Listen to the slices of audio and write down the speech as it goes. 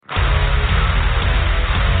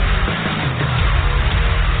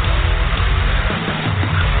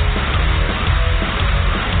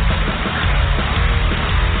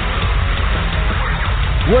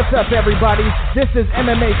What's up, everybody? This is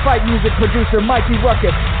MMA fight music producer Mikey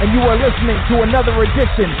Ruckus, and you are listening to another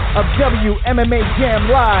edition of WMMA Jam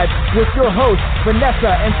Live with your hosts, Vanessa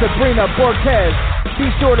and Sabrina Borquez. Be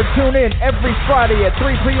sure to tune in every Friday at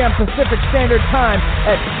 3 p.m. Pacific Standard Time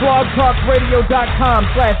at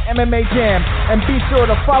blogtalkradio.com/MMA Jam, and be sure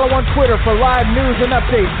to follow on Twitter for live news and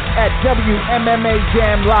updates at WMMA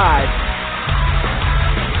Jam Live.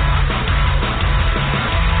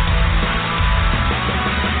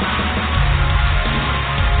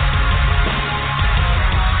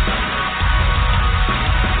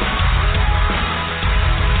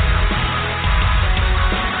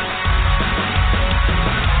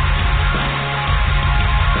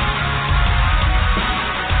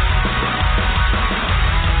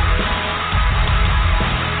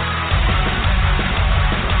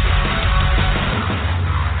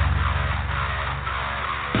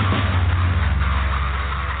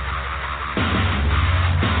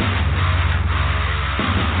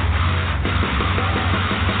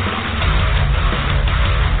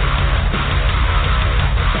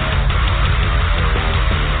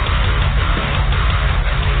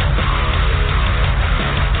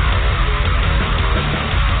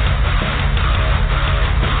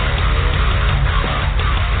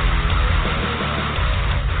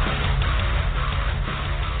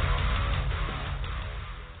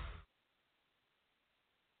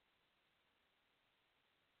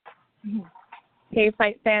 Hey,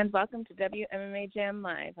 fight fans, welcome to WMMA Jam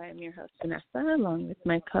Live. I am your host, Vanessa, along with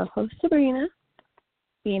my co-host, Sabrina.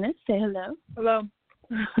 Venus, say hello. Hello.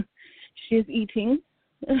 She is eating.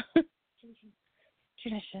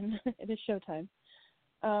 Tradition. It is showtime.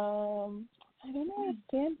 I don't know what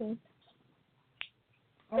stand is.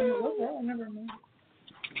 Oh, okay. I never know.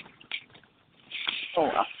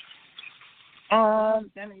 Oh, well.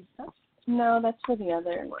 No, that's for the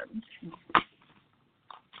other one.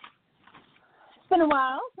 It's been a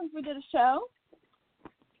while since we did a show.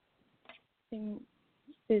 Been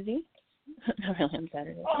busy. Not really on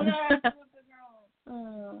Saturday.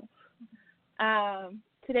 Oh, no.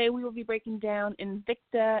 Today we will be breaking down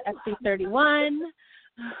InvictaFC31.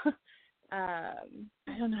 I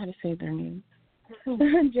don't know how to say their names.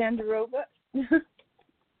 Jandiroba.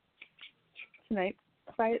 Tonight's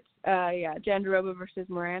fight. Jandiroba versus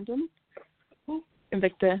Morandin.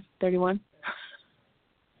 InvictaFC31.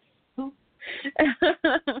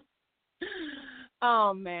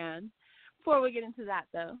 Oh, man. Before we get into that,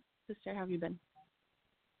 though, sister, how have you been?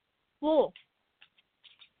 Full.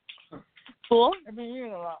 Full? I've been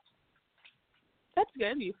eating a lot. That's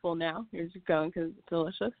good. You're full now. You're just going because it's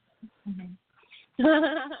delicious. Mm-hmm.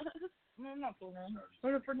 No, I'm not full now.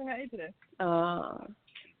 What was the first thing I ate today?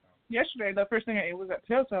 Yesterday, the first thing I ate was at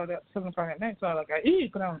tail salad at 7 o'clock at night. So I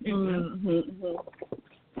eat, but I don't eat.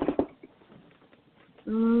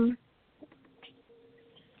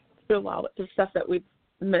 It's been a while with the stuff that we've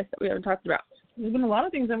missed that we haven't talked about. There's been a lot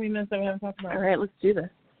of things that we missed that we haven't talked about. All right, let's do this.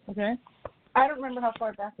 Okay. I don't remember how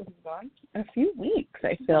far back this has gone. A few weeks,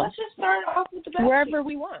 I feel. Let's just start off with the best. Wherever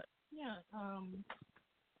we want. Yeah.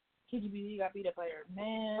 KGB got beat up by your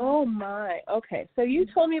man. Oh, my. Okay, so you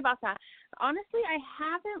told me about that. Honestly, I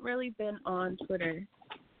haven't really been on Twitter,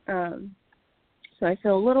 so I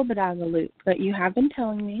feel a little bit out of the loop. But you have been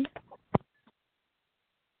telling me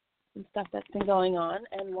some stuff that's been going on,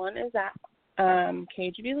 and one is that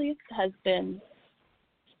KGB has been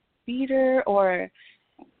beat her, or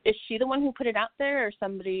is she the one who put it out there, or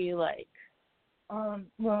somebody like?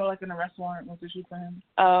 Like an arrest warrant was issued for him.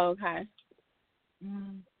 Oh, okay.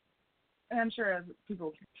 And I'm sure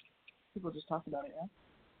people just talked about it, yeah.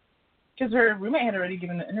 Because her roommate had already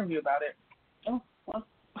given an interview about it. Oh, well.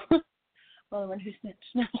 Well, when who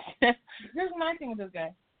snitched? Here's my thing with this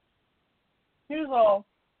guy. He was all,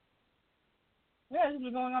 yeah, this has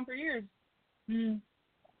been going on for years.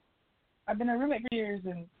 I've been a roommate for years,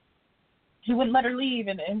 and he wouldn't let her leave,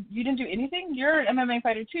 and you didn't do anything? You're an MMA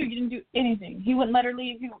fighter, too. You didn't do anything. He wouldn't let her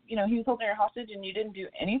leave. He was holding her hostage, and you didn't do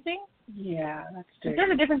anything? Yeah, that's true.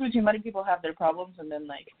 There's a difference between letting people have their problems and then,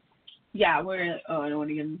 like... Yeah, we're I don't want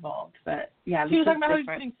to get involved, but, yeah, she was talking about how he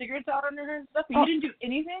was putting cigarettes out under her and stuff, but you didn't do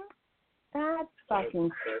anything? That's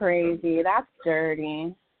fucking crazy. That's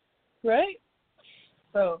dirty. Right?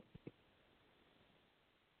 So,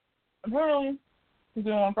 apparently, he's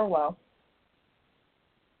been on for a while.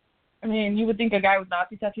 I mean, you would think a guy with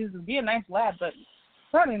Nazi tattoos would be a nice lad, but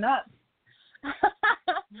probably not.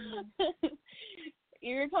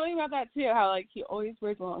 You were telling me about that too, how like he always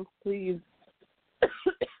wears long sleeves. And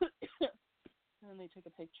then they took a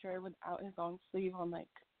picture without his long sleeve on like,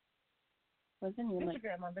 wasn't he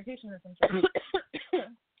Instagram on vacation or something?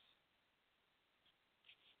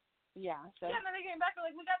 Yeah. So. Yeah, and then they came back and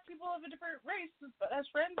like, we got people of a different race as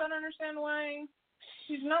friends. I don't understand why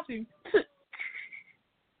she's Nazi.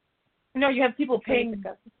 No, you have people paying.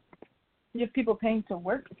 You have people paying to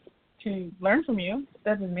work to learn from you.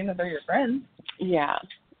 That doesn't mean that they're your friends. Yeah.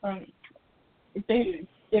 If they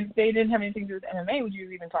didn't have anything to do with MMA, would you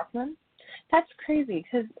even talk to them? That's crazy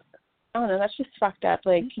because I don't know. That's just fucked up.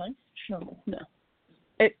 Like, no.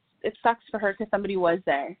 It sucks for her because somebody was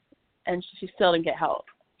there, and she still didn't get help.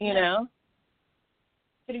 You know.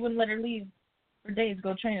 But he wouldn't let her leave for days,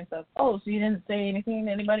 go train and stuff. Oh, so you didn't say anything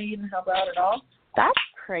to anybody? You didn't help out at all? That's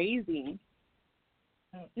crazy.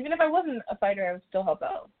 Even if I wasn't a fighter, I would still help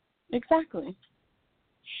out. Exactly.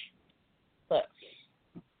 But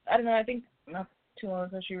I don't know. I think not too long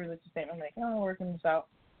ago she released a statement like, "Oh, I'm working this out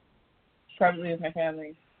privately with my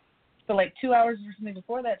family." But like 2 hours or something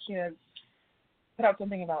before that, she had put out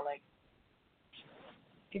something about like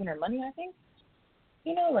giving her money. I think.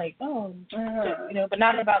 You know, like but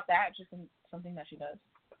not about that. Just something that she does.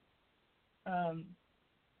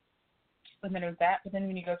 And then it was that. But then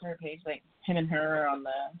when you go to her page, like him and her are on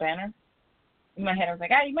the banner. In my head, I was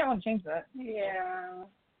like, you might want to change that. Yeah.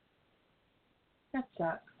 That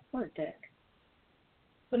sucks. What a dick.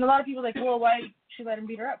 But a lot of people are like, well, why she let him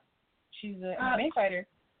beat her up? She's an MMA fighter.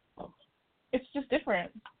 It's just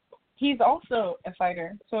different. He's also a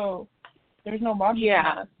fighter, so there's no logic.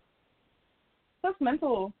 Yeah. That's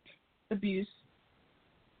mental abuse.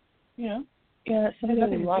 You know? Yeah, that's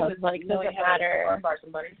something love. Like, doesn't matter.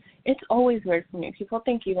 It's always weird for me. People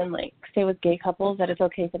think even, like, say with gay couples that it's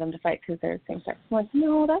okay for them to fight because they're same sex. I'm like,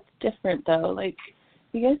 no, that's different, though. Like,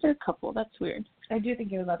 you guys are a couple. That's weird. I do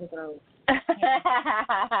think you're allowed to throw in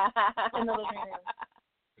the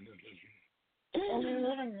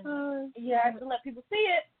living room. Yeah, I have to let people see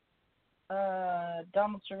it.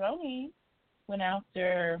 Donald Cerrone went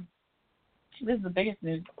after, this is the biggest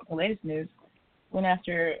news, the latest news, went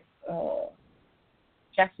after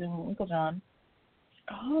Jackson Winklejohn.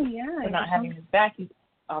 Oh, yeah. For not having his back. He's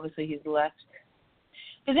left.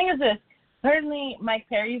 The thing is this, apparently Mike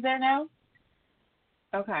Perry's there now.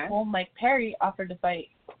 Okay. Well, Mike Perry offered to fight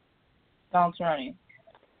Donald Cerrone.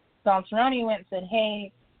 Donald Cerrone went and said,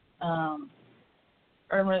 hey,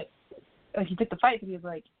 he took the fight because he was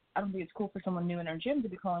like, I don't think it's cool for someone new in our gym to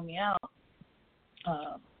be calling me out.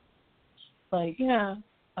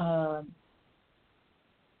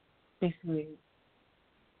 Basically,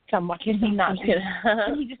 can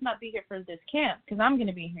he just not be here for this camp? Because I'm going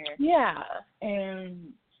to be here. Yeah.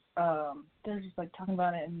 And they're just, like, talking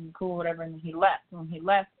about it and cool, whatever, and he left. When he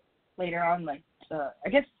left, later on, like, I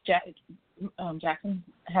guess Jackson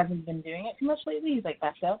hasn't been doing it too much lately. He's, like,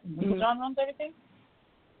 backed up, and Winklejohn runs everything.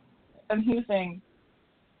 And he was saying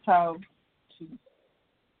how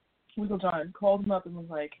Winklejohn called him up and was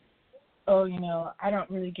like, oh, I don't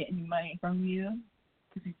really get any money from you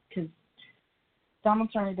because Donald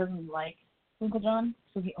Cerrone doesn't like Winklejohn,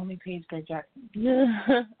 so he only pays Greg Jackson.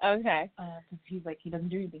 Okay. Because he's like, he doesn't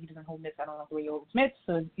do anything. He doesn't hold mitts. I don't know the way he holds mitts,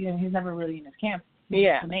 so, he's never really in his camp.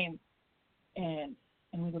 Yeah. The name. And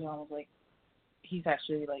Winklejohn was like, he's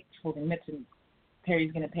actually, like, holding mitts, and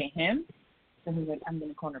Perry's going to pay him. So he's like, I'm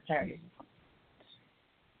going to corner Perry.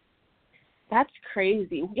 That's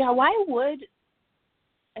crazy. Yeah, why would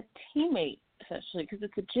a teammate, essentially, because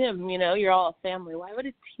it's a gym, you're all a family, why would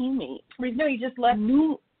a teammate? No, he just left.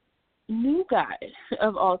 New guy,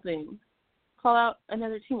 of all things, call out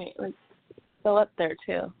another teammate. Like, go up there,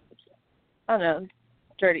 too. I don't know.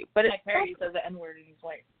 Dirty. But Mike Perry says the N-word and he's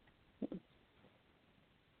white.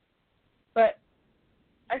 But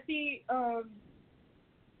I see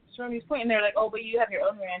Cerrone's point, and they're like, oh, but you have your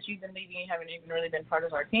own ranch. You've been leaving. You haven't even really been part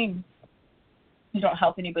of our team. You don't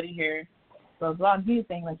help anybody here, blah, blah. And he was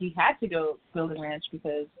saying, like, he had to go build a ranch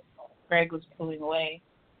because Greg was pulling away,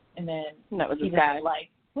 and then that was he didn't like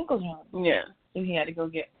Winklejohn. Yeah. So he had to go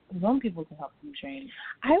get his own people to help him train.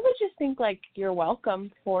 I would just think, like, you're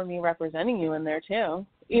welcome for me representing you in there, too.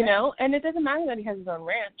 You know? And it doesn't matter that he has his own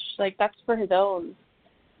ranch. Like, that's for his own,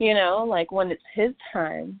 like, when it's his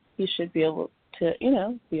time, he should be able to,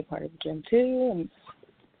 be a part of the gym, too. And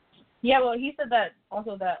yeah, well, he said that,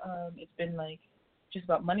 also that it's been, like, just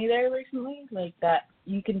about money there recently, like that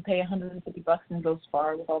you can pay $150 and it goes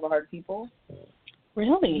far with all the hard people.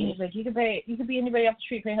 Really? He's like, you could be anybody off the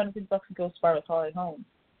street, pay $150 and goes far with all at home.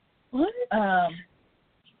 What? It's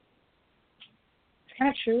kind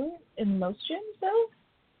of true in most gyms though.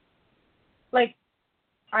 Like,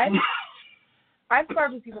 I've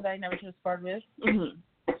sparred with people that I never should have sparred with. Mm-hmm.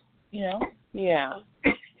 Yeah.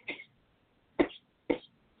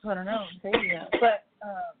 So I don't know. Crazy.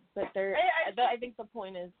 But they're. I think the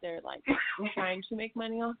point is they're like trying to make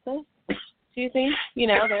money off this. Do you think? You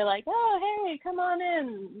know, they're like, oh, hey, come on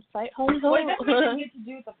in, fight ho ho. Well, that's what I didn't get to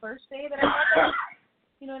do it the first day that I got there.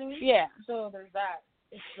 You know what I mean? Yeah. So there's that.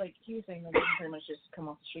 It's like he was saying that you can pretty much just come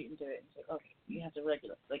off the street and do it. It's like, okay, you have to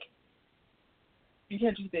regular. Like, you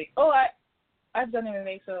can't just think, oh, I've done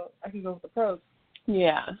MMA, so I can go with the pros.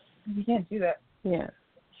 Yeah. You can't do that. Yeah.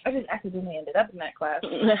 I just accidentally ended up in that class.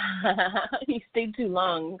 You stayed too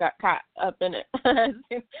long, got caught up in it.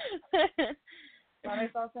 Thought I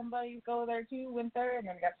saw somebody go there too, went there, and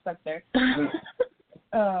then got stuck there.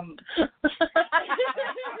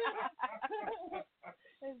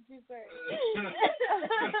 That's too funny.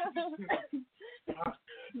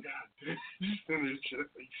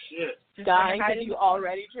 Dying because you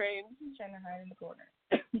already trained. Trying to hide in the corner.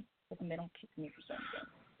 Hoping they don't kick me for something.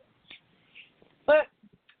 But,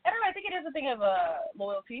 I don't know, I think it is a thing of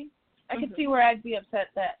loyalty. I could see where I'd be upset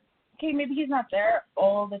that, okay, maybe he's not there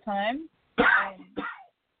all the time.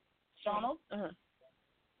 Donald.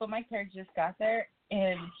 But Mike Perry just got there,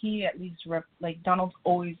 and he at least, Donald's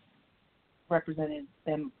always represented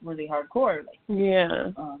them really hardcore. Like,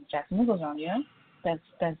 yeah. Jackson Nicholson, you know?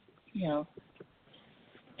 That's, you know,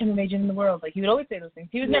 MMA gym in the world. Like, he would always say those things.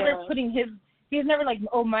 He was never he was never like,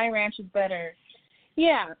 oh, my ranch is better.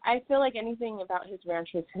 Yeah, I feel like anything about his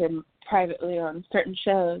ranch was him privately on certain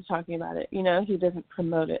shows talking about it. You know, he doesn't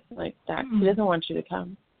promote it like that. He doesn't want you to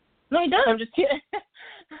come. No, he does. I'm just kidding.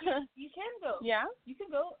 You can go. Yeah? You can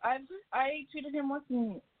go. I tweeted him once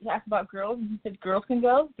and he asked about girls, and he said girls can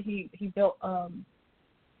go. He built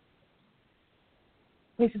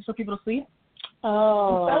places for people to sleep.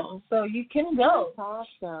 Oh. So you can go. That's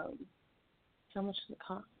awesome. How much does it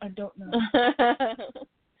cost? I don't know.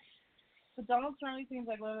 But Donald certainly seems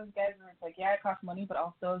like one of those guys where it's like, yeah, it costs money, but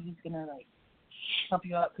also he's going to, like, help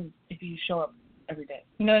you out because if you show up every day.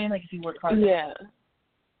 You know what I mean? Like, if you work hard. Yeah.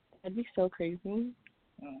 That'd be so crazy.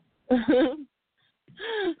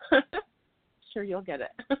 Sure, you'll get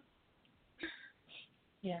it.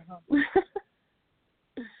 Yeah.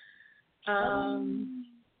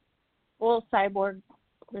 Well, Cyborg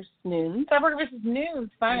versus Noon. Cyborg versus Noon,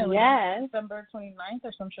 finally. Yes. December 29th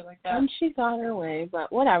or some shit like that. And she got her way, but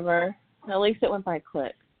whatever. At least it went by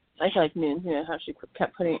quick. I feel like Noon, you know, how she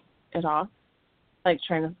kept putting it off. Like,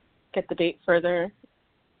 trying to get the date further.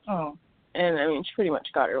 Oh. And, I mean, she pretty much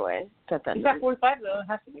got her way. It's at 45, though. It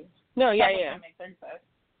has to be. No, yeah. Make 35.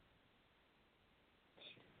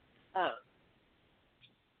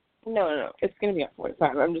 No. It's going to be at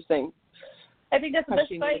 45. I'm just saying. I think that's the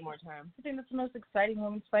best fight. More time. I think that's the most exciting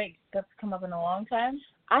women's fight that's come up in a long time.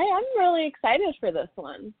 I am really excited for this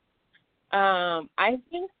one. I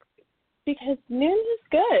think because Noon is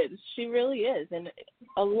good. She really is. And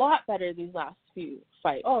a lot better these last few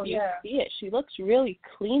fights. Oh, you see it. She looks really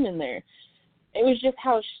clean in there. It was just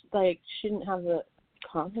how, she didn't have the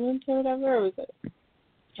confidence or whatever. Or was it,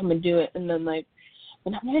 I'm going to do it. And then, when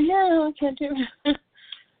I'm like, no, I can't do it.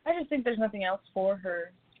 I just think there's nothing else for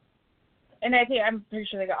her. And I'm pretty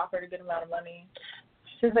sure they got offered a good amount of money.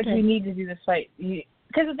 Just you need to do this fight.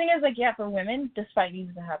 Because the thing is, for women, this fight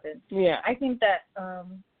needs to happen. Yeah. I think that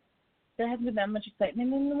there hasn't been that much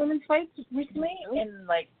excitement in the women's fights recently, and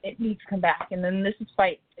it needs to come back. And then this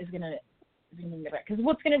fight is gonna bring it back. Because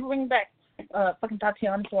what's gonna bring back fucking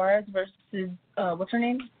Tatiana Suarez versus what's her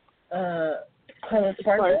name? Carla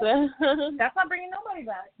Esparza. That's not bringing nobody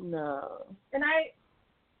back. No. And I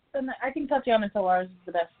think Tatiana Suarez is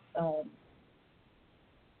the best.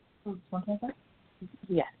 125?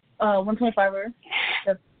 Yes. 125er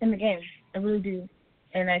that's in the game. I really do.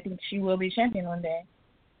 And I think she will be champion one day.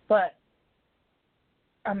 But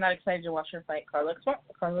I'm not excited to watch her fight Carla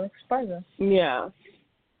Esparza. Yeah.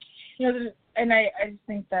 You know, and I just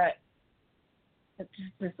think that it's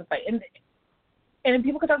just a fight. And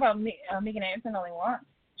people can talk about Megan Anderson all they want.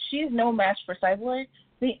 She is no match for Cyborg.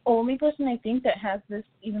 The only person I think that has this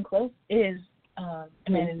even close is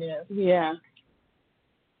Amanda Nunes. Yeah.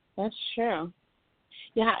 That's true.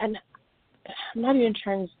 Yeah, and I'm not even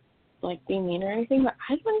trying to be mean or anything, but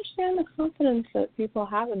I don't understand the confidence that people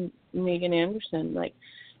have in Megan Anderson.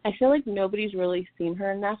 I feel like nobody's really seen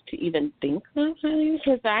her enough to even think that highly,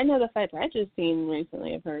 because I know the fights I just seen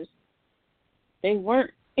recently of hers. They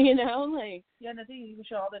weren't, Yeah, the thing you can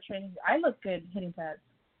show all the training. I look good hitting pads.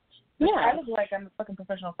 Yeah. I look like I'm a fucking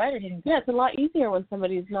professional fighter hitting pads. Yeah, it's a lot easier when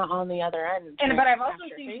somebody's not on the other end. But I've also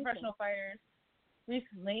seen professional fighters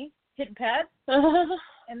recently hitting pads,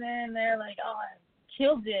 and then they're like, "Oh, I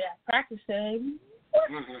killed it at practicing."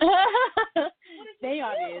 They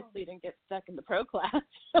obviously didn't get stuck in the pro class.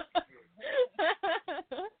 What'd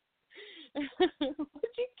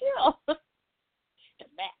you kill? The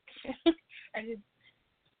back.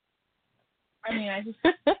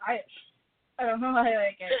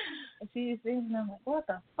 I see these things and I'm like, what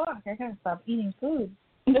the fuck? I gotta stop eating food.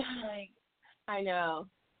 Like, I know.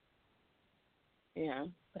 Yeah.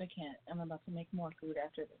 but I can't. I'm about to make more food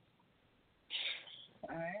after this.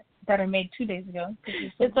 All right. That I made 2 days ago.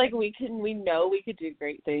 It's like we know we could do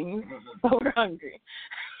great things, but we're hungry.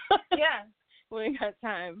 Yeah. We ain't got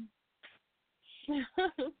time.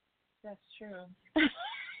 That's true.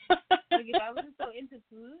 Like, if I wasn't so into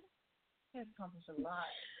food, I'd accomplish a lot.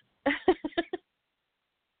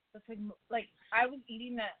 That's like I was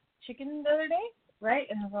eating that chicken the other day, right?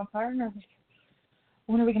 And I was on fire, and I was like,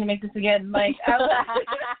 when are we gonna make this again? Like, you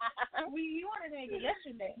wanted to make it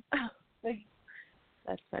yesterday. Like,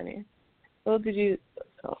 that's funny. Well, did you?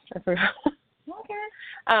 Oh, I forgot.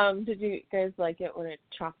 Okay. Did you guys like it when it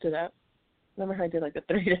chopped it up? Remember how I did like the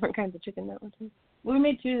 3 different kinds of chicken that one time? We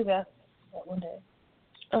made 2 that one day.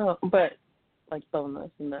 Oh, but like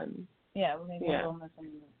boneless and then. Yeah, we made one boneless, and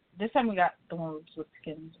this time we got the ones with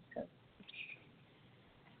skin just because.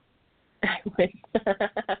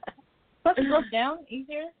 Plus, it broke down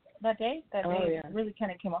easier that day. That day it really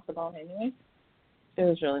kind of came off the bone anyway. It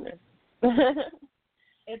was really nice.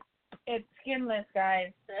 It's skinless,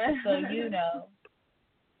 guys, so you know.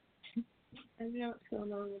 I know what's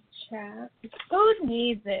going on with chat. Who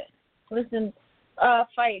needs it? Listen,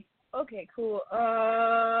 fights. Okay, cool.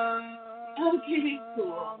 Okay,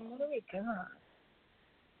 cool. What do we got?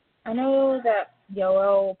 I know that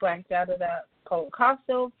Yoel blanked out of that Paulo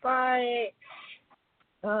Costa fight.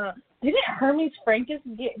 Didn't Hermes Francis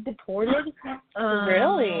get deported?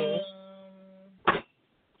 Really?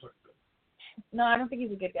 No, I don't think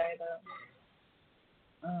he's a good guy, though.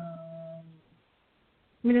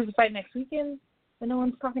 I mean, there's a fight next weekend that no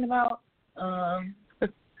one's talking about.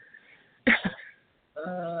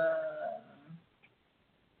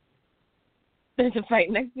 There's a fight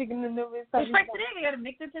next weekend and nobody's talking about. There's a fight today. We got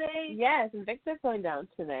Invicta today. Yes, Invicta's going down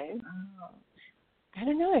today. Oh. I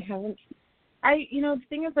don't know. I haven't. The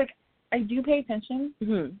thing is, like, I do pay attention,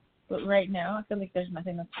 Mm-hmm. but right now I feel like there's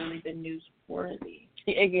nothing that's really been newsworthy.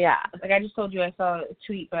 Yeah. Like, I just told you I saw a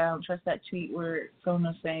tweet, but I don't trust that tweet where someone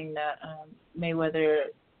was saying that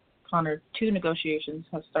Mayweather-Conor 2 negotiations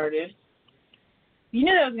have started. You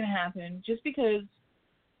knew that was going to happen just because,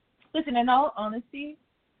 listen, in all honesty,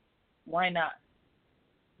 why not?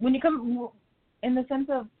 When you come, in the sense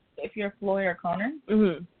of if you're Floyd or Conor,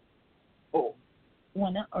 why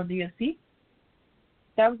not? Or the UFC?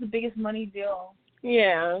 That was the biggest money deal.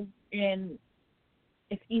 Yeah. And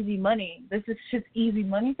it's easy money. This is just easy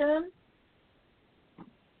money to them.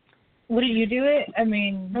 Wouldn't you do it? I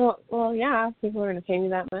mean... Well, yeah. People are going to pay me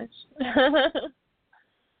that much.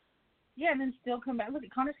 Yeah, and then still come back. Look,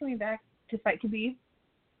 Conor's coming back to fight Khabib.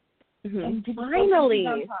 Mm-hmm. And Finally.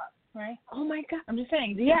 on top, right? Oh, my God. I'm just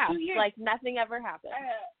saying. Yeah, 2 years. like nothing ever happened.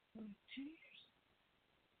 2 years?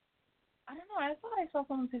 I don't know. I thought I saw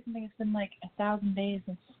someone say something. It's been like 1,000 days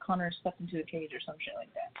since Conor stepped into a cage or some shit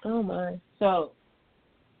like that. Oh, my. So,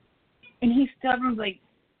 and he's stubborn, like,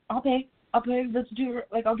 I'll pay, let's do it,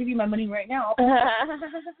 like, I'll give you my money right now.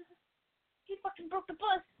 He fucking broke the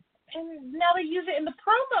bus, and now they use it in the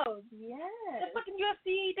promos. Yes. The fucking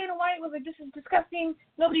UFC, Dana White was like, this is disgusting,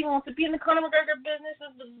 nobody wants to be in the Conor McGregor business,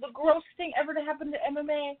 this is the grossest thing ever to happen to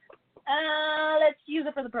MMA, let's use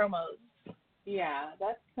it for the promos. Yeah,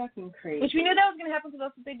 that's fucking crazy. Which we knew that was going to happen because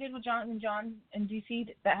that's what they did with John and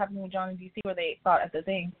DC, that happened with John and DC where they fought at the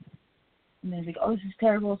thing. And they're like, oh, this is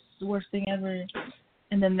terrible. It's the worst thing ever.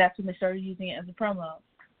 And then that's when they started using it as a promo.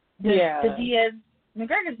 The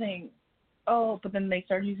Diaz-McGregor thing. Oh, but then they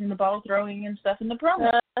started using the ball throwing and stuff in the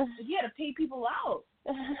promo. You had to pay people out.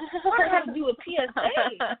 Conor had to do a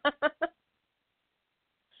PSA.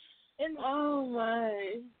 And oh,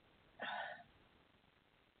 my.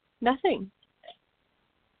 Nothing.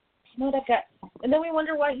 You know that guy. And then we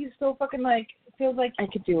wonder why he's so fucking, like, feels like... I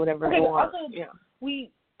could do whatever I want. Also,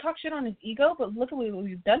 we talk shit on his ego, but look at what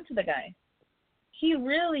we've done to the guy. He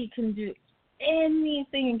really can do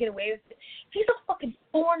anything and get away with it. He's a fucking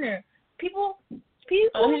foreigner. People he's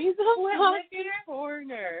a fucking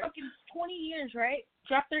foreigner. Fucking 20 years, right?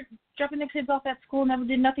 Dropping their kids off at school, never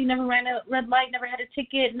did nothing, never ran a red light, never had a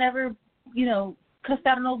ticket, never, cussed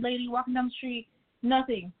out an old lady walking down the street,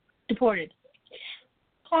 nothing. Deported.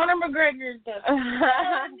 Conor McGregor does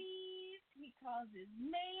he causes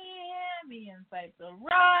mayhem, he incites a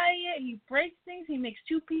riot, he breaks things, he makes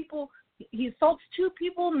he assaults 2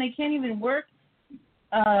 people and they can't even work.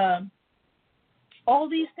 All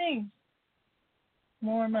these things.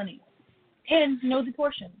 More money. And no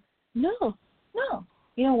deportation. No.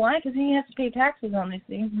 You know why? Because he has to pay taxes on these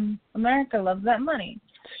things. And America loves that money.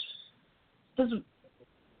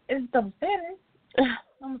 It's double standard. I'm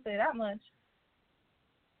going to say that much.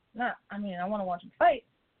 I want to watch him fight,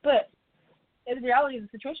 but the reality of the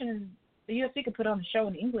situation is the UFC could put on a show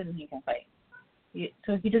in England and he can fight.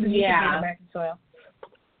 So he doesn't need to be on American soil.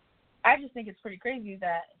 I just think it's pretty crazy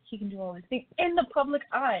that he can do all these things in the public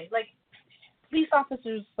eye. Like, police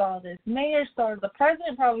officers saw this, mayors saw it, the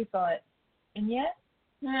president probably saw it, and yet,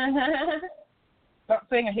 not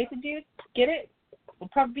saying I hate the dude, get it?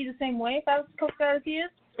 Would probably be the same way if I was Coast Guard as he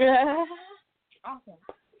is. Awesome.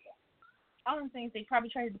 All I'm saying is they probably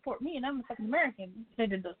tried to deport me, and I'm a fucking American if they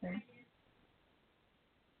did those things.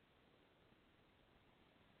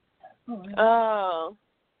 Oh.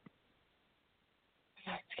 I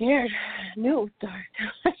got scared. No, dark.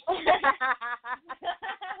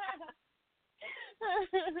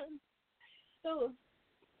 So,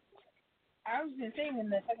 I was going to say,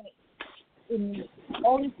 in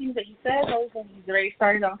all these things that you said, all these things he's already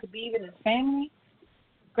started on Khabib and his family,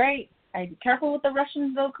 great. I'd be careful with the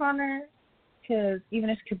Russians, though, Connor, because even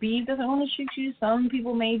if Khabib doesn't want to shoot you, some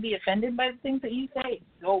people may be offended by the things that you say.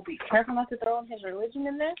 So be careful not to throw in his religion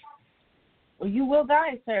in this, or you will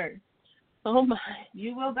die, sir. Oh, my.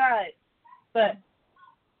 You will die. But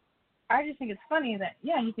I just think it's funny that,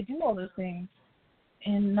 he could do all those things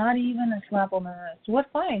and not even a slap on the wrist. What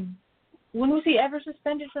fine? When was he ever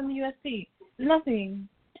suspended from the UFC? Nothing.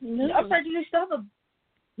 No. I'm sorry, do you still have a...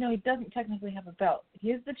 No, he doesn't technically have a belt. He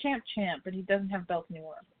is the champ, but he doesn't have belts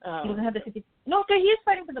anymore. Oh. He doesn't have the 50... No, okay, he is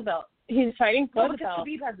fighting for the belt. He's fighting for the because belt.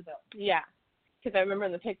 Khabib has the belt. Yeah. Because I remember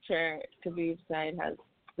in the picture, Khabib's side has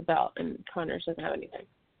the belt and Connor's doesn't have anything.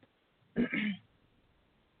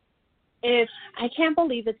 I can't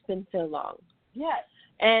believe it's been so long. Yes.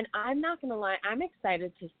 And I'm not going to lie, I'm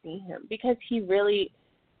excited to see him because he really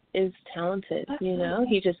is talented, you know?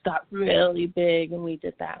 He just got really big and we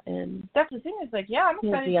did that. And that's the thing. It's like, I'm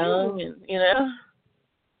excited he's young too. and, you know?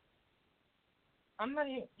 I'm not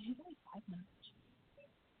even... He's only 5 minutes.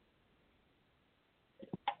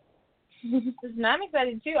 Listen, I'm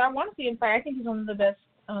excited too. I want to see him fight. I think he's one of the best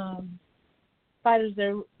fighters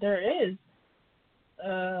there is.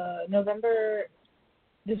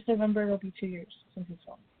 This November will be 2 years since he's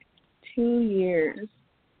fought. 2 years.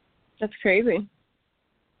 That's crazy.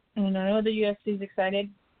 And I know the UFC is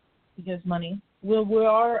excited because money. We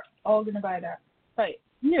are all going to buy that fight.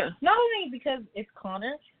 Yeah. Not only because it's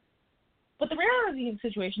Conor, but the reality of the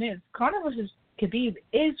situation is Conor versus Khabib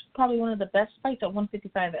is probably one of the best fights at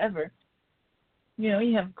 155 ever. You know,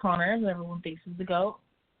 you have Conor, who everyone thinks is the GOAT,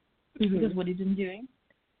 because what he's been doing.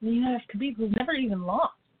 And you have Khabib, who's never even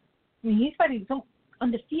lost. I mean, he's fighting some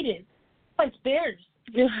undefeated. Fights bears.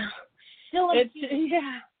 Yeah. Still undefeated.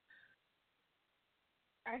 Yeah.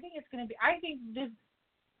 I think this,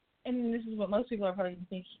 and this is what most people are probably going to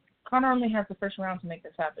think, Conor only has the first round to make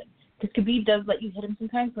this happen. Because Khabib does let you hit him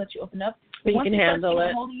sometimes, let you open up. But you can handle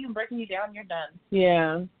it. Holding you and breaking you down, you're done.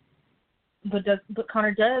 Yeah. But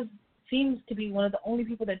Conor seems to be one of the only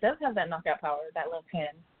people that does have that knockout power, that left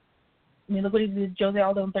hand. I mean, look what he did to Jose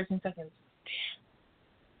Aldo in 13 seconds.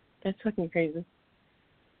 That's fucking crazy.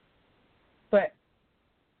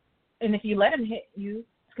 And if you let him hit you,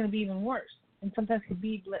 it's going to be even worse. And sometimes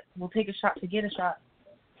Khabib will take a shot to get a shot.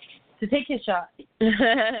 To take his shot. He's going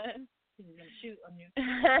to shoot on you.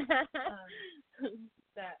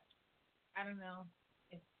 I don't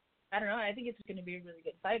know. I think it's going to be a really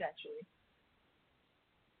good fight, actually.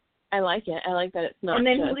 I like it. I like that it's not. And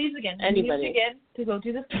then he leaves again. Anybody. He leaves again to go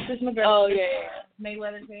do this McGregor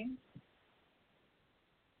Mayweather thing.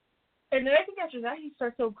 And then I think after that he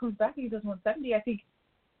comes back and he does 170. I think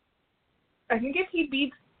if he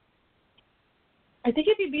beats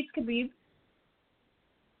Khabib,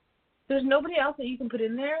 there's nobody else that you can put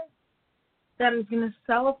in there that is going to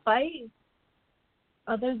sell a fight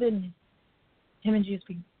other than him and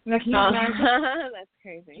GSP. Like, that's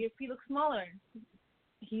crazy. GSP looks smaller.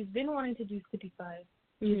 He's been wanting to do 55.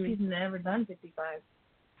 GSP's never done 55.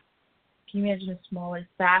 Can you imagine a smaller,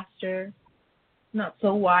 faster, not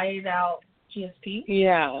so wide out GSP?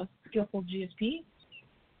 Yeah. Skillful GSP?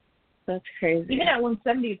 That's crazy. Even at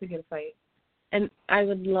 170, it's a good fight. And I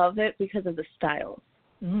would love it because of the styles.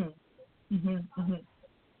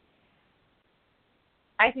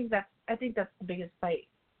 I think that's the biggest fight,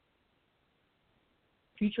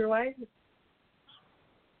 future-wise,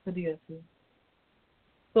 for the UFC.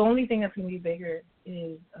 The only thing that's going to be bigger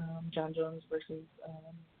is John Jones versus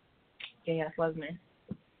gay-ass Lesnar.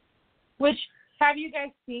 Which, have you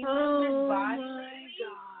guys seen Lesnar's body? Oh, my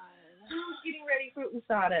God. He's getting ready for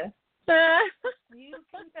USADA. You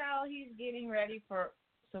can tell he's getting ready for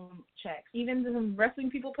some checks. Even some wrestling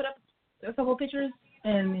people put up a couple pictures,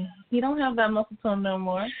 and he don't have that muscle tone no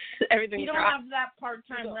more. Everything. He don't have that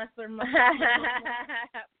part-time wrestler muscle.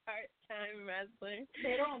 time wrestler.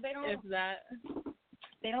 They don't. If that.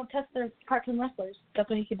 They don't test their part-time wrestlers. That's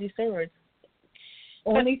why he could do steroids.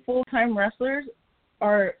 Only full-time wrestlers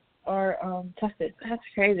are tested. That's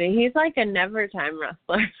crazy. He's like a never-time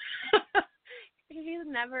wrestler. He's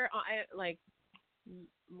never like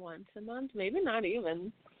once a month, maybe not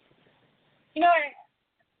even. You know,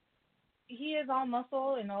 he is all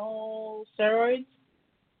muscle and all steroids,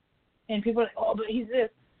 and people are like, oh, but he's this.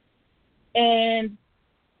 And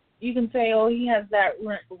you can say, oh, he has that.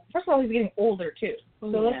 First of all, he's getting older, too. So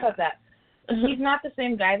let's start that. He's not the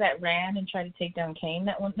same guy that ran and tried to take down Kane.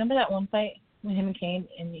 Remember that one fight with him and Kane,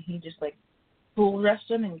 and he just, like, bull rushed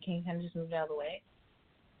him, and Kane kind of just moved out of the way?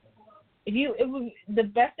 The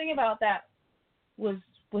best thing about that was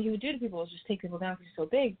what he would do to people was just take people down because he's so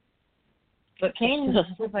big. But Kane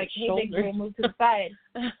was like, hey, big boy, move to the side.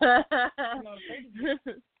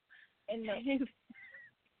 And I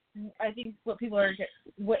think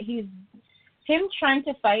him trying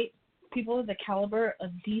to fight people of the caliber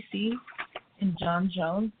of DC and John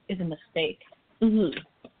Jones is a mistake. Mm-hmm.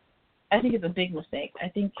 I think it's a big mistake. I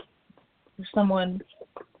think they're going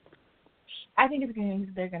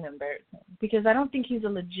to embarrass him because I don't think he's a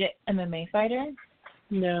legit MMA fighter.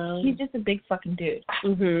 No. He's just a big fucking dude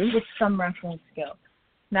with some wrestling skill.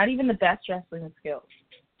 Not even the best wrestling skills.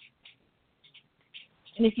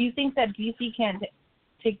 And if you think that DC can't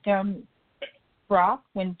take down Brock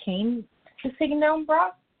when Kane has taken down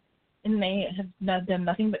Brock, and they have not done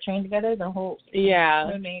nothing but train together their whole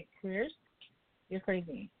MMA careers, you're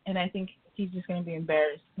crazy. And I think he's just going to be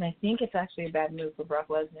embarrassed. And I think it's actually a bad move for Brock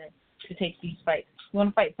Lesnar to take these fights. You want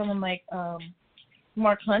to fight someone like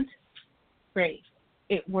Mark Hunt? Great.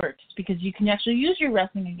 It works because you can actually use your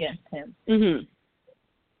wrestling against him. Mm-hmm.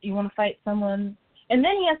 You want to fight someone, and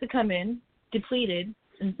then he has to come in depleted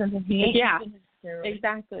in the sense of he ain't using his steroids.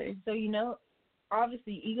 Exactly. So,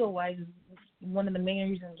 obviously, ego-wise is one of the main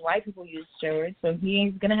reasons why people use steroids. So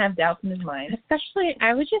he's going to have doubts in his mind. Especially,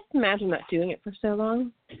 I would just imagine not doing it for so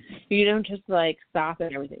long. You don't just, stop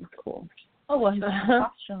and everything's cool. Oh, well, his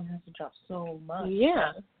testosterone has to drop so much.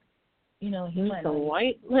 Yeah. He might a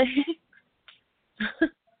white leg.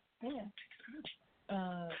 Yeah.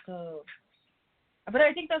 But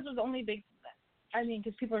I think those are the only big.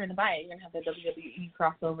 Because people are going to buy it. You're going to have the WWE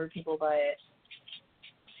crossover. People buy it.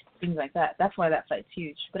 Things like that. That's why that fight's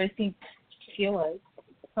huge. But I think skill-wise,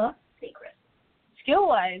 secret.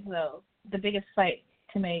 Skill-wise, though, the biggest fight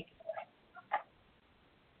to make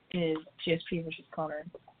is GSP versus Conor.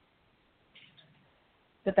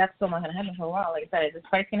 But that's still not going to happen for a while. Like I said, this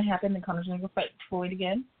fight's going to happen, and Conor's going to go fight Floyd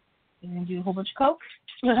again. He's going to do a whole bunch of coke.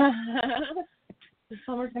 The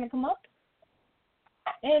summer's going to come up.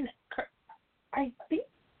 And I think,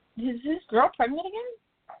 is this girl pregnant again?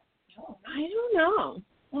 Oh, I don't know.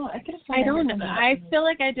 Oh, I could have. I don't know. I feel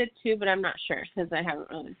like I did too, but I'm not sure because I haven't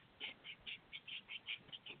really.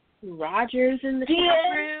 Rogers in the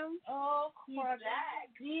chat room. Oh, crap.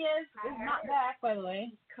 Diaz is not back, by the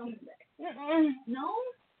way. Coming back. No?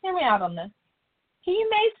 Hear me out on this. He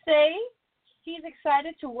may say he's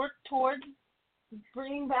excited to work towards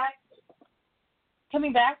coming back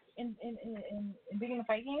and being in the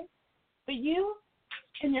fight game, but you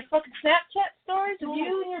and your fucking Snapchat stories of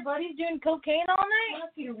you and your buddies doing cocaine all night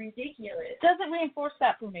That's ridiculous. doesn't reinforce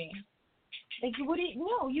that for me. Like, what do you?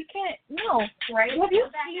 No, you can't. No. Right? Have you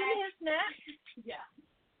seen his snap? Yeah.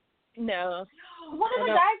 No. One of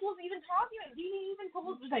the guys was even talking. He even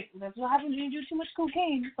told us, like, that's what happens when you do too much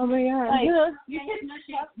cocaine. Oh my God. Like,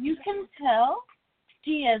 you can tell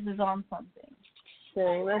Diaz is on something.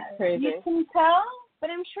 Dang, that's crazy. You can tell. But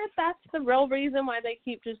I'm sure that's the real reason why they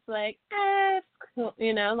keep just it's cool,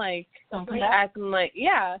 acting like,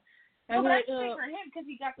 yeah. No, but actually for him, because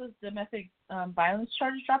he got those domestic violence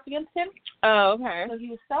charges dropped against him. Oh, okay. So he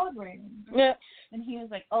was celebrating. Yeah. And he was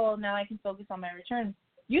like, oh, now I can focus on my return.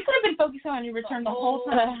 You could have been focusing on your return the whole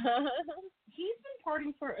time. He's been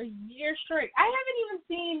partying for a year straight. I haven't even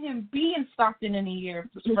seen him be in Stockton in a year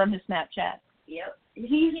from his Snapchat. Yep.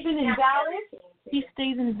 He's been in Dallas. He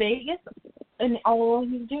stays in Vegas. And all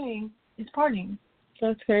he's doing is partying.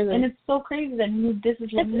 That's crazy. And it's so crazy that this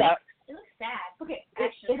is what Nick. It looks sad. Okay,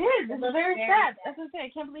 actually. it is. It's very sad. That's what I'm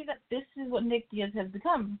saying. I can't believe that this is what Nick Diaz has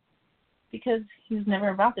become. Because he's never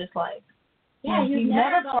about this life. Yeah, he's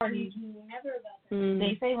never partied. He's never about that.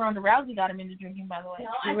 They say Ronda Rousey got him into drinking, by the way.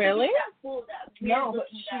 No, I really? think that fooled up. No,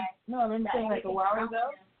 but I remember saying like a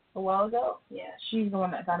while ago. Yeah. She's the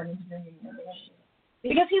one that got him into drinking.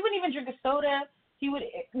 Because he wouldn't even drink a soda.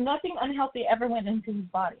 Nothing unhealthy ever went into his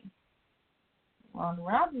body. Ronda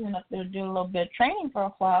Rousey went up there to do a little bit of training for a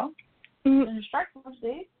while. In her strike force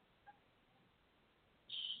days.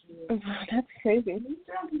 That's crazy. He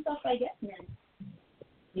surrounds himself by yes men.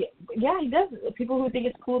 Yeah, he does. People who think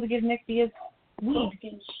it's cool to give Nick Diaz weed.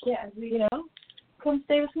 Yeah, You know, come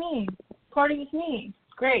stay with me, party with me.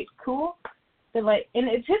 Great, cool. But like, and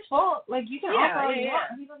it's his fault. Like, you can offer all you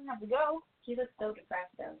want. He doesn't have to go. he looks so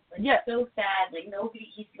depressed though. Like, Yeah. so sad. Like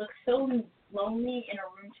he looks so lonely in a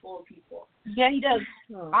room full of people. Yeah, he does.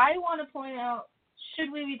 Oh. I want to point out,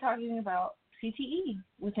 should we be talking about CTE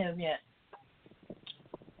with him yet?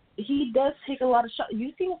 He does take a lot of shots.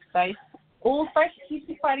 You've seen his fights. Old fights, he's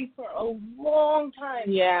been fighting for a long time.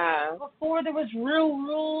 Yeah. Before there was real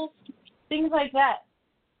rules, things like that.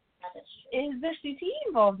 Yeah, that's true. Is there CTE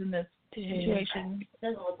involved in this situation? It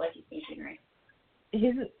doesn't look like he's thinking right.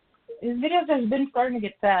 His videos have been starting to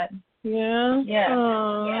get sad. Yeah. Yeah.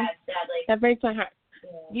 Aww. Yeah, it's sad. Like, That breaks my heart.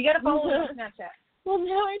 You gotta follow him on Snapchat. Well,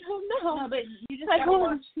 now I don't know. No, but you just I gotta want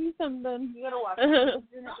watch. to see something. You gotta watch.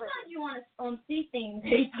 sometimes you want to see things that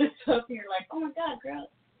he puts up and you're like, oh my god, gross.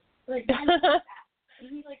 Like, why is that? And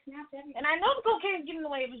he like snaps everything. And I know the cocaine's getting in the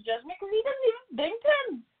way of his judgment because he doesn't even bang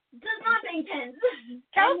pens. Does not bang pens.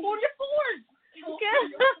 California fours.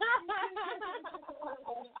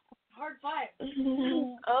 Hard five.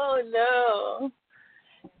 Oh no.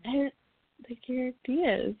 Nick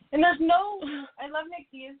Diaz. And there's no. I love Nick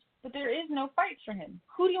Diaz, but there is no fights for him.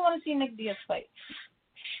 Who do you want to see Nick Diaz fight?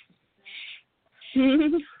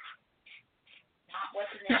 Not what's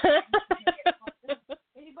his name.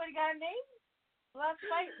 Anybody got a name? Last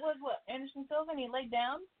fight was what? Anderson Silva, and he laid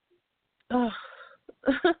down. Oh.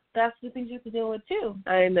 That's the things you have to deal with too.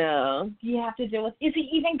 I know. You have to deal with. Is he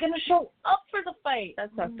even going to show up for the fight?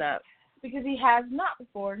 That's fucked up. Because he has not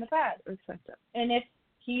before in the past. That's fucked up. And if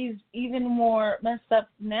he's even more messed up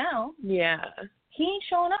now, Yeah. he ain't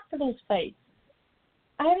showing up for those fights.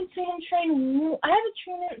 I haven't seen him train. I haven't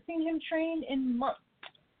seen him train in months.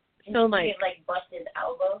 So like, He like busted his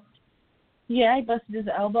elbow. Yeah, he busted his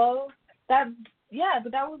elbow. But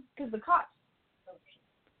that was because of the cops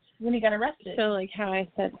when he got arrested. so like how I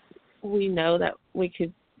said, we know that we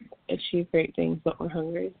could achieve great things, but we're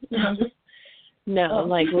hungry. No,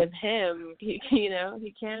 like with him, he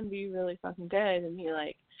can be really fucking good, and he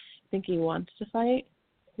like think he wants to fight.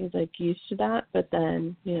 He's like used to that, but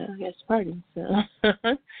then he has to party, so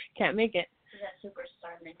can't make it. It's that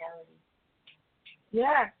superstar mentality.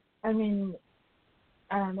 Yeah, I mean,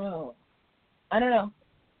 I don't know.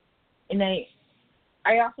 And I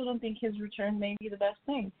also don't think his return may be the best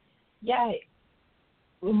thing. Yeah,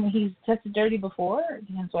 when he's tested dirty before,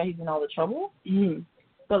 that's why he's in all the trouble. Mm-hmm.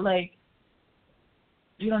 But like,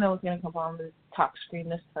 you don't know what's gonna come on the talk screen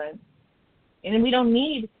this time, and we don't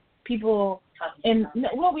need people. We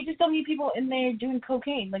just don't need people in there doing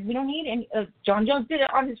cocaine. Like, we don't need any. John Jones did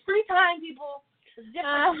it on his free time, people. It's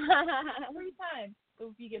different. Free time. But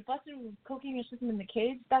if you get busted with cocaine in your system in the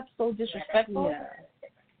cage, that's so disrespectful. Yeah.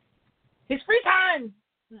 His free time.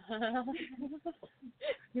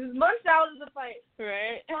 He was months out of the fight.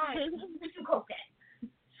 Right. Fine. Do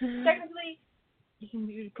cocaine. Technically, you can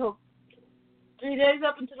do coke 3 days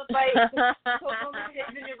up until the fight. Coke only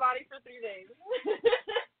stays in your body for 3 days.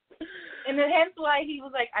 And then hence why he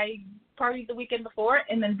was like, I partied the weekend before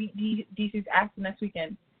and then beat DC's ass the next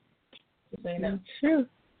weekend. Just so you know. True.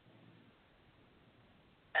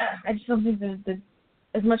 I just don't think that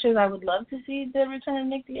as much as I would love to see the return of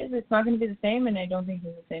Nick Diaz, it's not going to be the same, and I don't think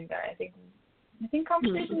he's the same guy. I think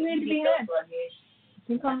conversations need to be had. I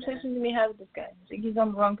think conversations need to be had with this guy. I think he's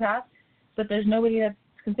on the wrong path, but there's nobody that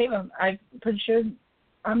can save him. I'm pretty sure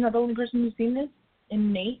I'm not the only person who's seen this,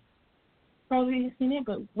 and Nate probably has seen it,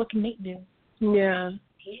 but what can Nate do? Yeah.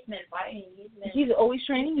 He's been fighting. He's always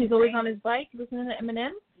training. He's always on his bike listening to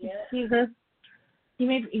Eminem. Yeah. He goes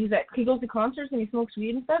to concerts and he smokes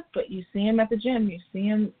weed and stuff, but you see him at the gym. You see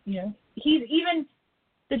him, he's even,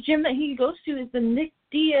 the gym that he goes to is the Nick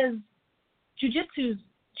Diaz Jiu-Jitsu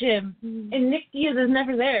gym, and Nick Diaz is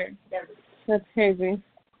never there. That's crazy.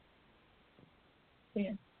 So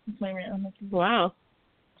yeah, that's my rant on this. Wow.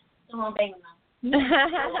 Don't bang him I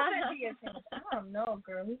don't know,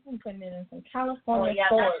 girl. He's been putting it in some California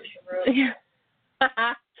that's true.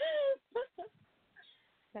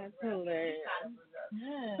 That's hilarious.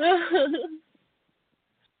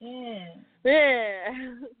 Yeah. Yeah.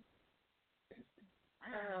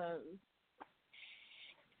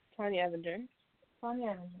 Tanya Evander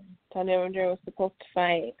was supposed to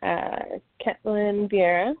fight Ketlin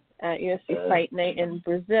Vieira at UFC Fight Night in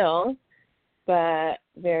Brazil, but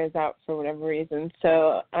Vieira's out for whatever reason.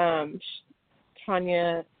 So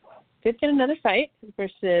Tanya did get another fight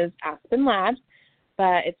versus Aspen Ladd,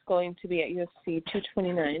 but it's going to be at UFC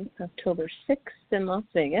 229, October 6th in Las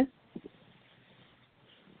Vegas.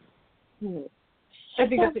 I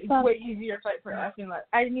think that's a way easier fight for Aspen Ladd.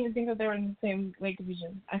 I didn't even think that they were in the same weight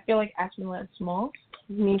division. I feel like Aspen Ladd's small.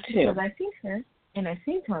 Me too. Because I've seen her, and I've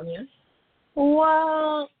seen Tanya.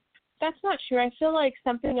 Well, that's not true. I feel like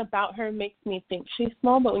something about her makes me think she's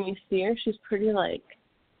small, but when you see her, she's pretty, like,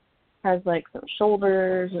 has, like, some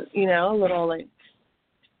shoulders, you know, a little, like,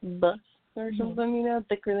 bust or something, you know,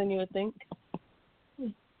 thicker than you would think.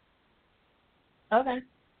 Okay.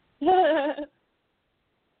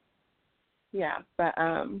 Yeah, but,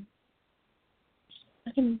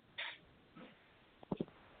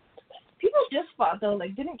 People just fought, though.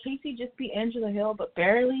 Like, didn't Casey just beat Angela Hill, but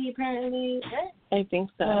barely, apparently? Right? I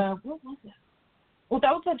think so. What was that? Well,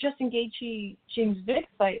 that was that Justin Gaethje James Vick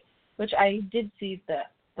fight, which I did see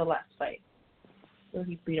the last fight, where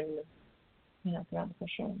he beat him, throughout the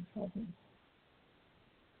first round.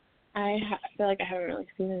 I feel like I haven't really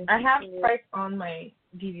seen it. I have fights on my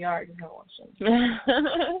DVR. I just haven't watched them.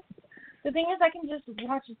 The thing is, I can just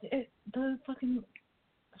watch the fucking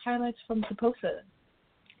highlights from Saposa.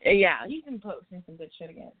 Yeah. He's been posting some good shit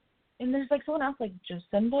again. And there's, like, someone else, like,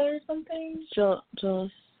 Jacinda or something. Jacinda.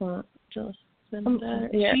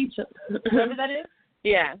 Yeah. Whoever that is?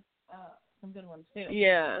 Yeah. Some good ones, too.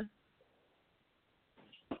 Yeah.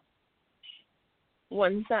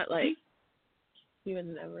 Ones that, like, you would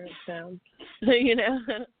never have found. You know?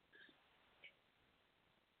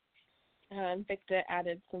 Invicta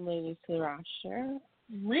added some ladies to the roster.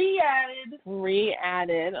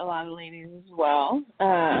 Re-added a lot of ladies as well.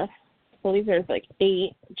 I believe there's like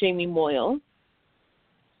 8. Jamie Moyle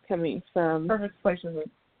coming from. Perfect places.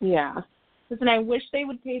 Yeah. Listen, I wish they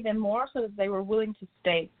would pay them more so that they were willing to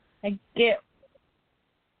stay. I get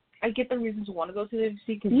the reasons to want to go to the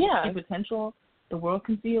UFC because the potential the world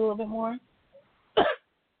can see a little bit more.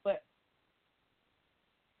 But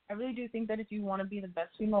I really do think that if you want to be the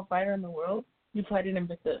best female fighter in the world, you fight in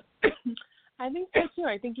Invicta. I think so too.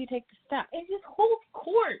 I think you take the step. And just hold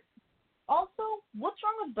court. Also, what's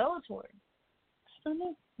wrong with Bellator? I don't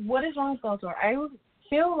know. What is wrong with Bellator? I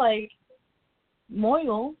feel like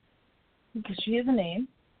Moyle, because she has a name.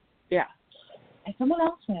 Yeah. And someone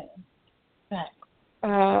else went back.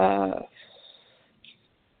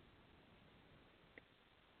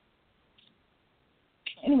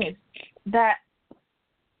 Anyways, that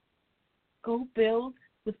go build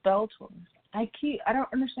with Bellator. I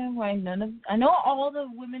don't understand why I know all the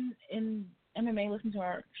women in MMA listen to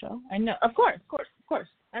our show. I know, of course.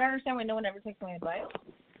 I don't understand why no one ever takes my advice.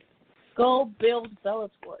 Go build Bellator.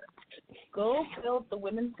 Go build the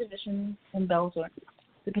women's division in Bellator.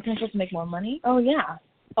 The potential to make more money. Oh, yeah.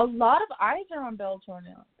 A lot of eyes are on Bellator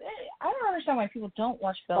now. I don't understand why people don't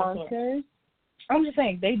watch Bellator. Sponsors. I'm just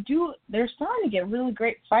saying, they're starting to get really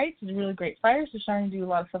great fights and really great fighters. They're starting to do a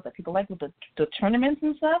lot of stuff that people like with the tournaments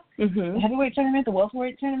and stuff. Mm-hmm. The heavyweight tournament, the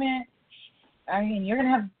welterweight tournament. I mean, you're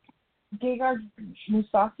going to have Gegard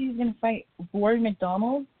Mousasi is going to fight Rory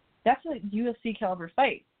McDonald. That's a UFC caliber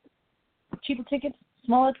fight. Cheaper tickets,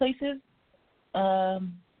 smaller places, more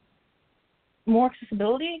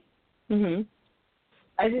accessibility. Mm-hmm.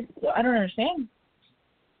 I don't understand.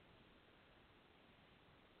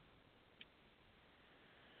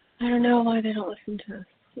 I don't know why they don't listen to us.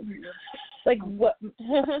 Like, what?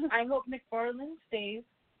 I hope McFarland stays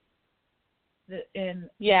and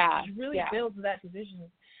really builds that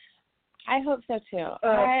division. I hope so, too.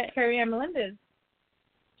 Carrie Ann Melendez,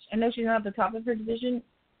 I know she's not at the top of her division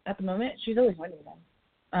at the moment. She's always winning them.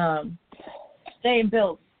 Stay and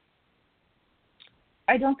build.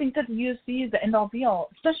 I don't think that the UFC is the end-all,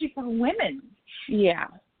 be-all, especially for women. Yeah.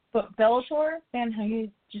 But Bellator, man, how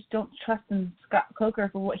you just don't trust in Scott Coker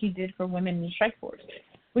for what he did for women in Strikeforce.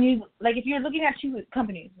 When you, like, if you're looking at two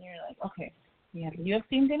companies and you're like, okay, you have the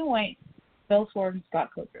UFC and Dana White, Bellator and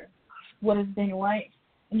Scott Coker. What has Dana White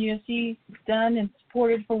and UFC done and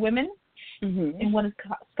supported for women? Mm-hmm. And what has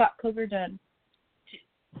Scott Coker done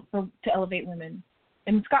to elevate women?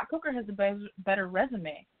 And Scott Coker has a better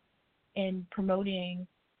resume in promoting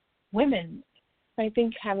women. I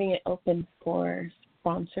think having it open for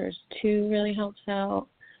sponsors too really helps out.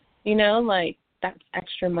 You know, like, that's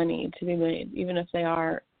extra money to be made, even if they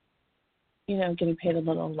are, you know, getting paid a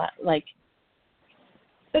little less. Like,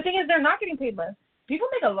 the thing is, they're not getting paid less. People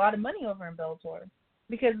make a lot of money over in Bellator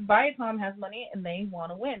because Viacom has money and they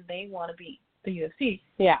want to win. They want to beat the UFC.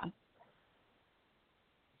 Yeah.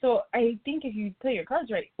 So I think if you play your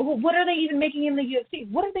cards right, what are they even making in the UFC?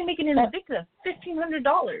 What are they making in Invicta?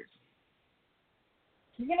 $1,500.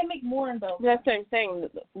 You're gonna make more in Bellator. That's what I'm saying,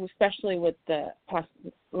 especially with the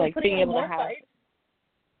being able to have. Fights.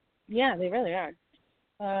 Yeah, they really are.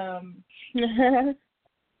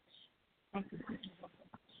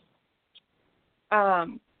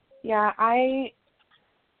 Yeah,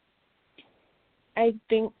 I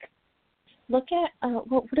think, look at,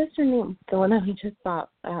 what is her name? The one that we just saw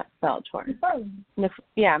at Bellator.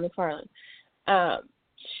 McFarlane.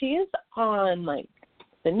 She's on, like,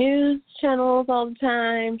 the news channels all the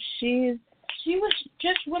time. She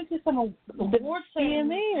just went to some awards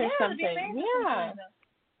WMMA or something. Yeah.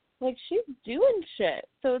 Like, she's doing shit.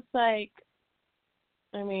 So it's like,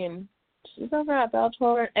 I mean, she's over at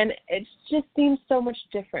Bellator, and it just seems so much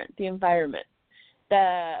different, the environment.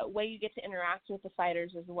 The way you get to interact with the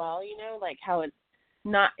fighters as well, you know, like how it's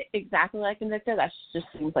not exactly like Invicta. That just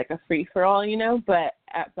seems like a free-for-all, you know. But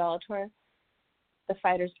at Bellator, the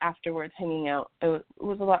fighters afterwards hanging out, it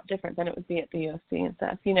was a lot different than it would be at the UFC and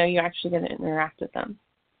stuff. You know, you actually get to interact with them.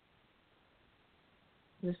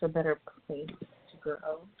 Just a better place to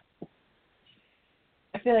grow.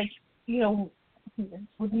 I feel like, you know,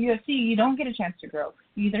 with the UFC, you don't get a chance to grow.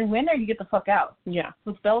 You either win or you get the fuck out. Yeah.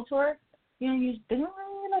 With Bellator, you know, they don't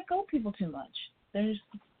really let go of people too much. There's,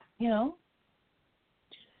 you know,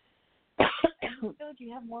 I feel like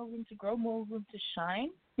you have more room to grow, more room to shine.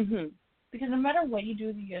 Mm-hmm. Because no matter what you do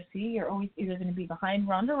with the UFC, you're always either going to be behind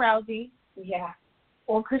Ronda Rousey,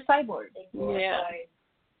 or Chris Cyborg. Yeah.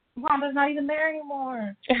 Ronda's not even there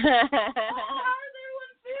anymore.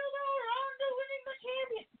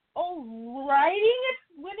 Oh, writing? It's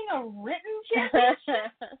winning a written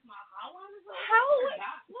championship?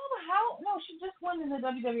 How? No, she just won in the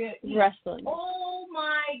WWE. Wrestling. Oh,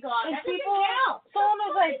 my God. And That people, doesn't count. someone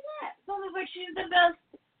was like,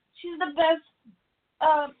 she's the best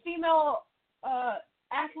female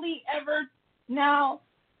athlete ever now.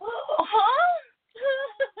 Huh?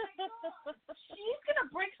 She's going to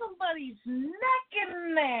break somebody's neck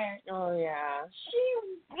in there. Oh, yeah.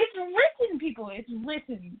 It's written, people. It's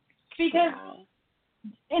written. Because,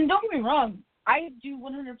 and don't get me wrong, I do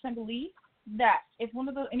 100% believe that if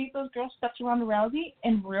any of those girls steps around Rousey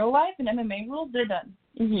in real life, in MMA rules, they're done.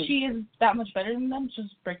 Mm-hmm. She is that much better than them, she'll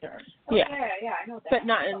just break their arms. Yeah. Yeah, I know that. But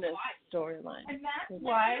not in this storyline. And that's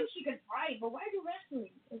why she could fight, but why do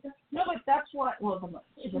wrestling? No, but that's what,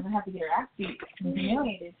 she doesn't have to get her ass beat and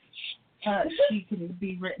humiliated. She can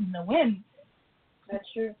be written to win. That's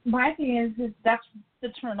true. My thing is that's the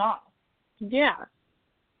turn off. Yeah.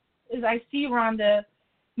 Is I see Ronda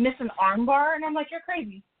miss an armbar, and I'm like, you're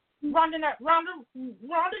crazy. Ronda Jean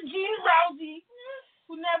Rousey,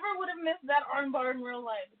 who never would have missed that armbar in real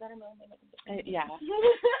life. Is that a million? Yeah.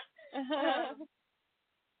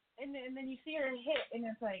 And then you see her hit, and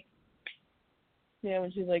it's like, yeah,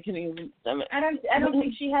 when she's like, can you even stomach? I don't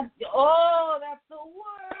think she has. Oh, that's the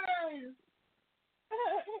worst.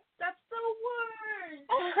 That's the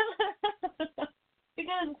worst.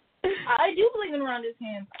 Because I do believe in Ronda's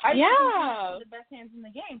hands. I think she's the best hands in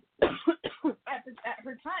the game at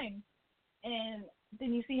her time. And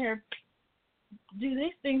then you see her do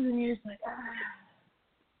these things, and you're just like,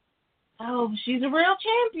 oh, she's a real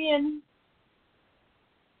champion.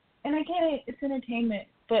 And I get it. It's entertainment.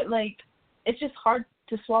 But, like, it's just hard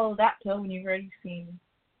to swallow that pill when you've already seen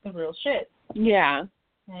the real shit. Yeah.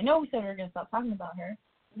 And I know we said we were going to stop talking about her.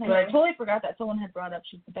 But I totally forgot that someone had brought up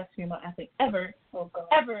she's the best female athlete ever. Oh, God.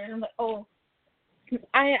 Ever. And I'm like, oh.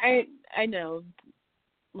 I know,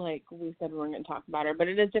 like, we said we weren't going to talk about her, but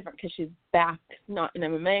it is different because she's back, not in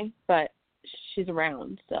MMA, but she's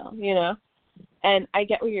around still, you know? And I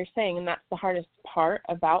get what you're saying, and that's the hardest part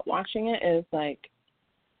about watching it is, like,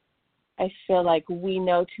 I feel like we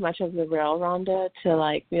know too much of the real Ronda to,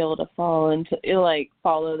 like, be able to follow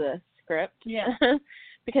the script. Yeah.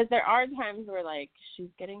 Because there are times where, like,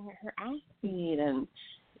 she's getting her ass beat and,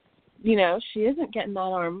 you know, she isn't getting that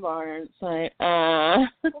arm bar. It's like, Well,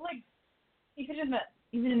 like, you could just met,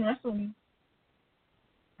 even in wrestling.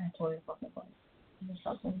 I totally fucking fun. I'm going to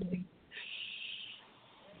stop saying Louis.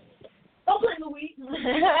 Don't play Louis.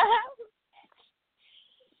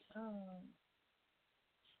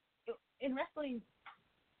 In wrestling,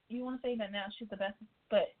 you want to say that now she's the best,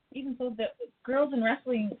 but even so, the girls in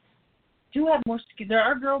wrestling do have more skill. There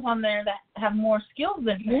are girls on there that have more skills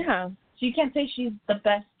than her. yeah. So you can't say she's the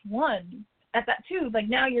best one at that too. Like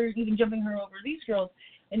now you're even jumping her over these girls,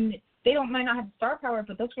 and they might not have star power,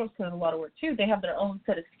 but those girls put in a lot of work too. They have their own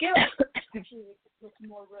set of skills.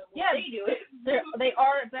 Yeah, they do it. They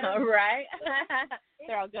are better. All right.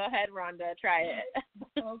 So I'll go ahead, Rhonda. Try it.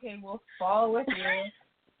 Okay, we'll follow with you.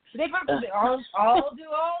 They all do all the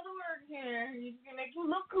work here. You're gonna make you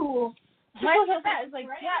look cool. My that is like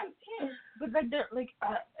yeah, but like they're like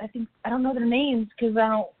I don't know their names because I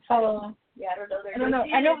don't follow. Yeah, I don't know their I don't know.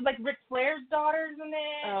 I know like Ric Flair's daughter's in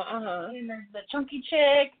it. And there's the chunky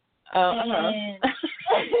chick. And I didn't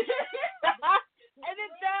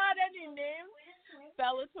know any names.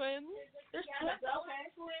 Bella twins. There's Bella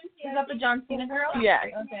twins. Is that the John Cena girl? Yeah.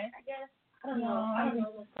 Okay. I guess. I don't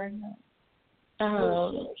know. What's pregnant.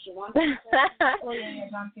 She wants to Oh, yeah,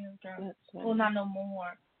 John Cena's girl. That's funny. Well, not no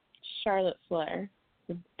more. Charlotte Flair,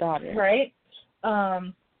 the daughter. Right?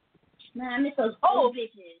 Man, I miss those Oh.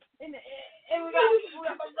 bitches. And we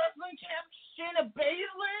got my wrestling champ, Shayna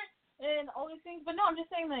Baszler, and all these things. But no, I'm just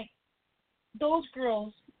saying, like, those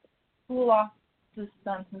girls who lost the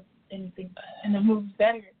stunts and anything, and the moves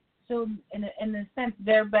better. So, in a sense,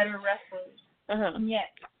 they're better wrestlers. Uh-huh. And yet,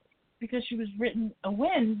 because she was written a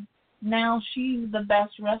win, now she's the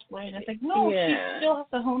best wrestler. And it's like, no, she still has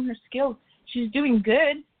to hone her skills. She's doing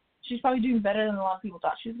good. She's probably doing better than a lot of people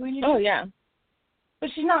thought she was going to do. Oh, yeah. But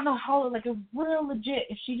she's not no hollow, like a real legit.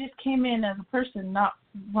 If she just came in as a person, not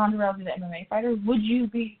Ronda Rousey, the MMA fighter, would you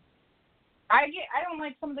be? I don't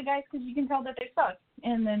like some of the guys because you can tell that they suck.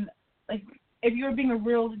 And then, like, if you were being a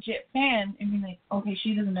real legit fan and being like, okay,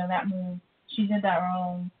 she doesn't know that move, she did that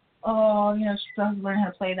wrong. Oh, you know, she still has to learn how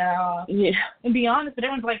to play that off. Yeah. And be honest, but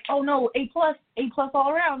everyone's like, oh no, A+ all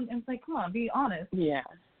around. And it's like, come on, be honest. Yeah.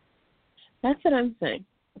 That's what I'm saying.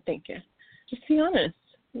 Thank you. Just be honest.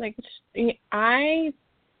 Like, the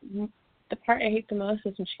part I hate the most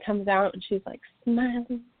is when she comes out and she's like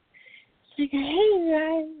smiling. She's like, hey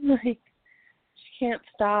guys. Like, she can't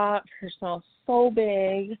stop. Her smile so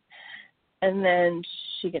big. And then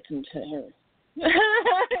she gets into her.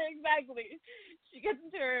 Exactly. She gets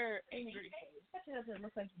into her angry face. It doesn't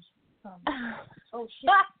look like Oh, shit.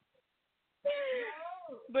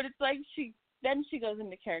 But it's like she goes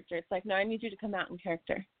into character. It's like, no, I need you to come out in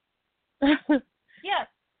character. yeah.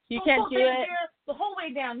 You can't do it. The whole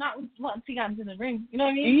way down, not once he got into the ring. You know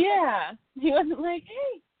what I mean? Yeah. He wasn't like,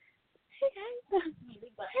 hey guys.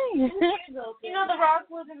 Hey. You know, The Rock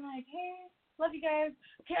wasn't like, hey, love you guys.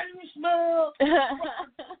 Can you smell?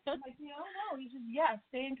 Like, you know, no, he's just,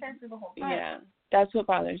 stay in character the whole time. Yeah. That's what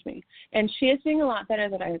bothers me. And she is doing a lot better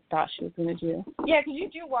than I thought she was going to do. Yeah, because you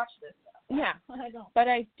do watch this stuff. Yeah. I don't. But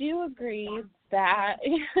I do agree that... I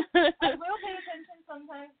will pay attention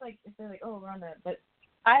sometimes, like, if they're like, oh, Ronda, but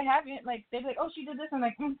I haven't, like, they're like, oh, she did this, I'm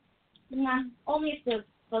like, Nah, only if the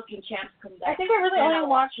fucking champs come back. I think I really only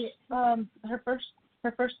watched her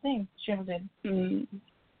first thing she ever did. Mm.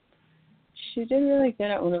 She did really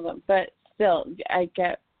good at one of them, but still, I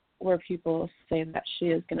get where people say that she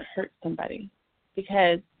is going to hurt somebody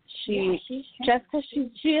because she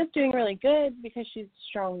is doing really good because she's a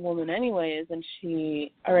strong woman anyways, and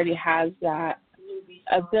she already has that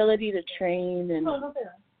ability to train and. No, don't say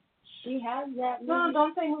that. She has that. No,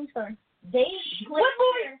 don't say movie star. What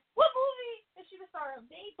movie is she the star of?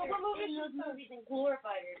 But what movie is those movies and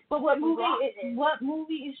glorified her? But what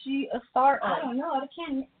movie is she a star of? I don't know.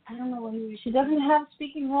 I don't know what movie. She doesn't have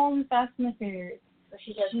speaking role in Fast and the Furious. But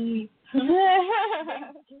she does. She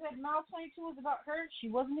said Mile 22 was about her. She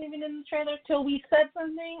wasn't even in the trailer till we said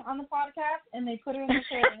something on the podcast, and they put her in the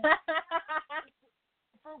trailer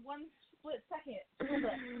for one split second.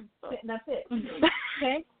 That's it.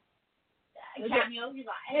 Okay. Cameo, you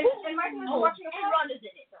lie. And Mike was watching a fight. Ronda's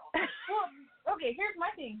in it, though. Well, okay, here's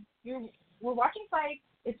my thing. We're watching fights.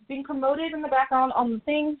 It's being promoted in the background on the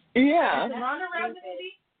things. Yeah. It's a Ronda Rousey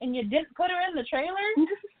movie, and you didn't put her in the trailer.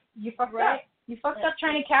 You fucked up. You fucked up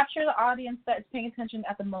trying to capture the audience that is paying attention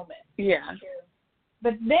at the moment. Yeah.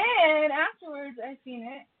 But then afterwards, I seen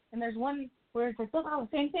it, and there's one where it's like, oh,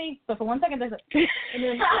 the same thing. So for 1 second, there's a. And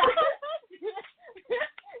then,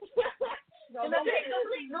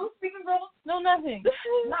 no speaking roles, no nothing.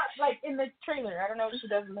 Not like in the trailer. I don't know what she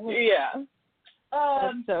does in the movie. Yeah.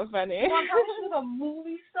 That's so funny. One time she was a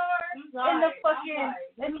movie star in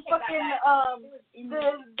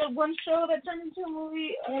the one show that turned into a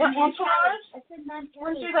movie, Entourage.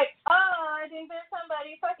 When she's like, oh, I think there's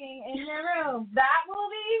somebody fucking in your room. That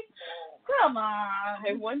movie? Come on.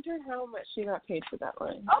 I wonder how much she got paid for that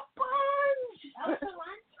one. A bunch.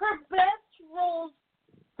 Her best roles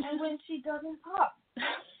and when she doesn't pop.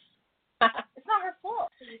 It's not her fault.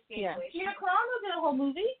 Yeah. Gina Carano did a whole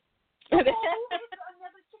movie. Another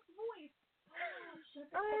chick's voice.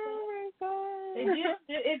 Oh my god.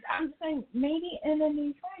 I'm just saying, maybe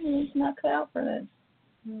MMA fighters not cut out for this.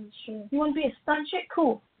 Sure. You want to be a stunt chick?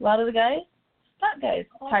 Cool. A lot of the guys, stunt guys.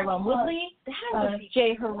 Tyrone Woodley,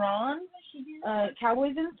 Jay Haran,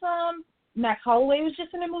 Cowboys in some. Max Holloway was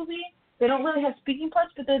just in a movie. They don't really have speaking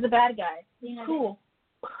parts, but they're the bad guy. Cool.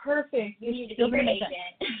 Perfect. You need to be her agent.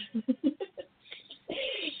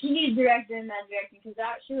 You need to direct her in that direction because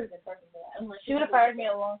she would have been perfect for that. She would have fired me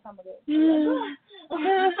a long time ago.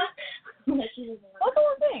 Unless she doesn't want What's the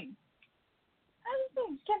one thing? I just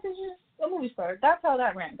think Captain's just a movie star. That's how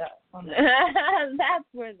that ran out. That's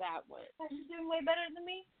where that went. She's doing way better than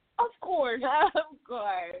me? Of course. Of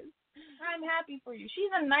course. I'm happy for you. She's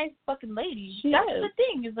a nice fucking lady. She That's is. the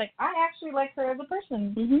thing. Is like I actually like her as a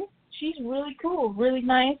person. Mhm. She's really cool, really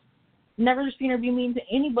nice. Never seen her be mean to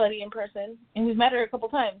anybody in person, and we've met her a couple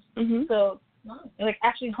times. Mhm. So, like,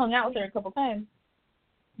 actually hung out with her a couple times.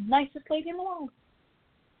 Nicest lady in the world.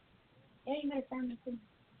 Yeah, you might have found it.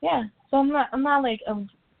 Yeah. So I'm not like a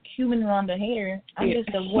human Rhonda hater. I'm Yeah.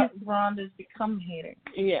 just a what Rhonda's become hater.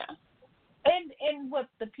 Yeah. And what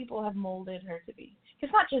the people have molded her to be.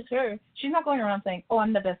 It's not just her. She's not going around saying, "Oh,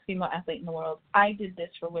 I'm the best female athlete in the world. I did this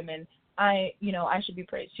for women. I should be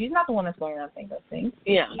praised." She's not the one that's going around saying those things.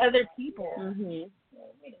 Yeah. Other people. Mhm.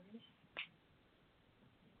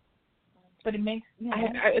 But it makes. You know,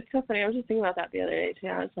 It's so funny. I was just thinking about that the other day too.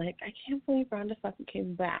 I was like, I can't believe Rhonda fucking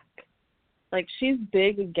came back. Like, she's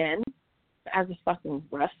big again as a fucking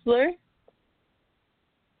wrestler.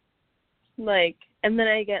 Like, and then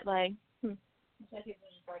I get like, But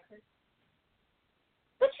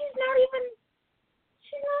she's not even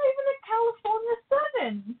a California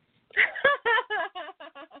Southern.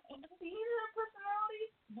 See her personality?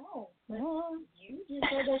 No. You just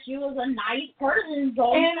said that she was a nice person.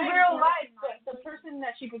 So In real life, the person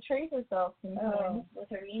that she portrays herself. with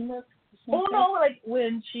her mean look. Oh no, like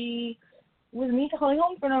when she was mean to Holly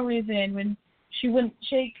Holm for no reason, when she wouldn't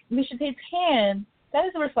shake Misha Tate's hand, that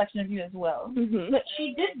is a reflection of you as well. mhm. But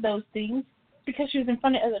she did those things because she was in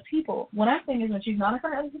front of other people. What I'm saying is when she's not in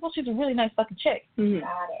front of other people, she's a really nice fucking chick. Mhm.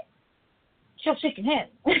 Got it. She'll shake your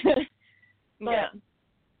hand. But, Yeah.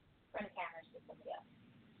 Front of cameras with somebody else.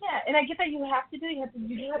 yeah, and I get that you have to do have to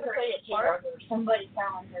play a part. Somebody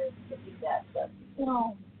telling her to do that stuff.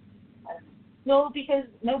 No. No, because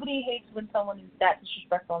nobody hates when someone is that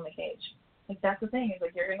disrespectful in the cage. Like, that's the thing. Is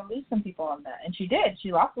like, you're going to lose some people on that. And she did.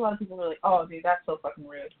 She lost a lot of people who were like, oh, dude, that's so fucking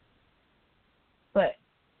rude. But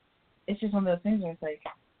it's just one of those things where it's like,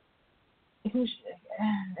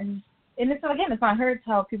 and it's, again, it's not her, it's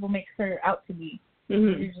how people make her out to be.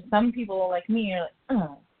 Mhm. There's just some people like me are like,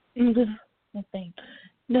 oh, Mhm. no thank you.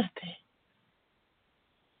 Nothing.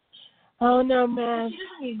 Oh no, man. She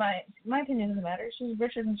doesn't need my opinion doesn't matter. She's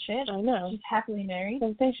richer than shit. I know. She's happily married.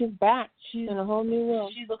 I think she's back. She's in a whole new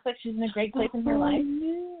world. She looks like she's in a great place in her life.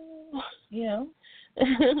 You know,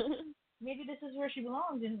 maybe this is where she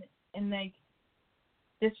belongs, and like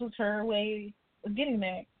this was her way of getting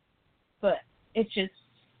there. But it's just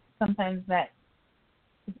sometimes that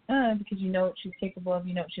because you know what she's capable of,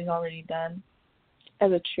 you know what she's already done.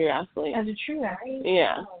 As a true athlete. As a true athlete.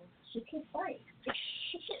 Yeah. She can fight.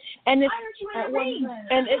 And it's Why aren't you in the ring?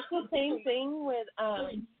 and it's the same thing with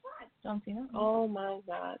John Cena. oh my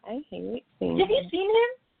god, I hate seeing Have you him. seen him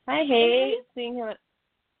I hate seeing him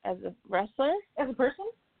as a wrestler. as a person?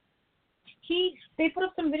 They put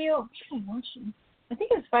up some video. I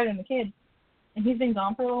think it's Spider and the Kid, and he's been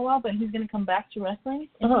gone for a little while, but he's gonna come back to wrestling,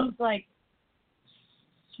 and he's like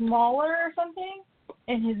smaller or something,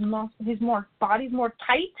 and his body's more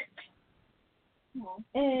tight,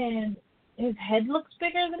 and his head looks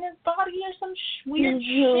bigger than his body or some weird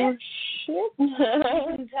shit. You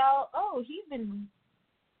can tell. Oh, he's been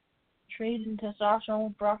trading testosterone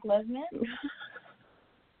with Brock Lesnar.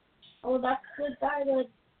 Oh, that's the guy that.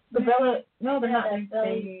 The Bella. No, they're not.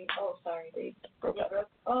 They, oh, sorry. They broke up.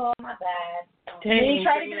 Oh, my bad. They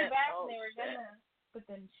tried to get it back, and they were gonna, but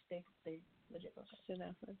then they legit broke up. Soon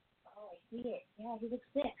after. Oh, I see it. Yeah, he looks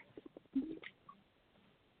sick.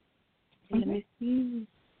 Let me see.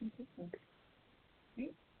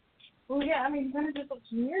 Well, yeah, I mean, he kind of just looks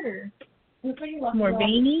weirder. More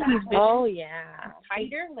veiny. He's Oh yeah.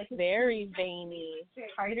 tighter, like Very veiny.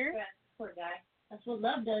 tighter. Poor guy. That's what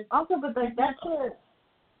love does. Also, but like that's what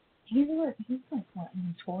he's like what, in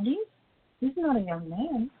his 20s. He's not a young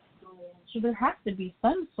man, so there has to be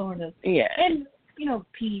some sort of Yeah. and you know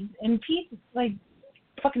peds like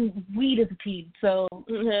fucking weed is a ped. So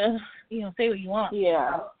you know say what you want.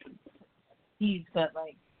 Yeah. Peds, but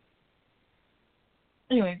like.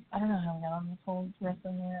 Anyway, I don't know how we got on this whole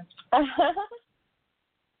wrestling there.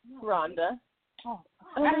 Rhonda. Oh.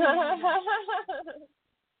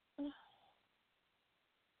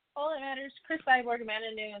 All that matters, Chris Cyborg,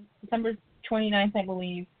 Amanda Nunes, December 29th, I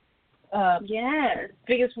believe. Yes.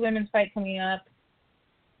 Biggest women's fight coming up.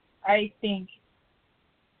 I think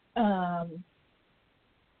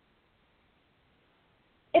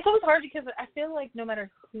it's always hard because I feel like no matter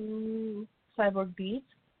who Cyborg beats,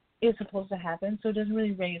 it's supposed to happen, so it doesn't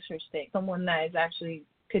really raise her stakes. Someone that is actually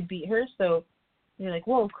could beat her, so you're like,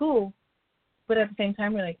 whoa, cool. But at the same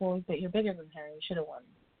time, you're like, well, but you're bigger than her. You should have won.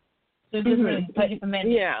 So it doesn't really. But if Amanda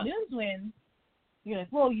Nunes wins, you're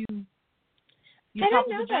like, well, you top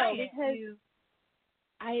of the know giant. because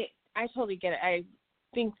I totally get it. I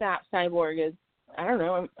think that Cyborg is I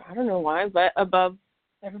don't know why, but above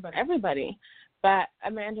everybody. But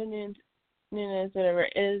Amanda Nunes, whatever,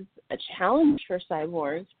 is a challenge for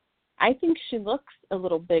Cyborg. I think she looks a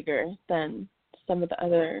little bigger than some of the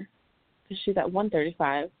other, because she's at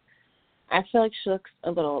 135. I feel like she looks a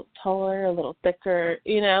little taller, a little thicker,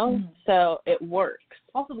 so it works.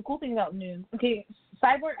 Also, the cool thing about Nunes,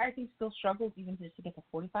 Cyborg, I think, still struggles even just to get to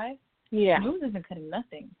 45. Yeah. Nunes isn't cutting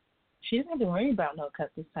nothing. She doesn't have to worry about no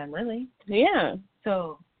cuts this time, really. Yeah.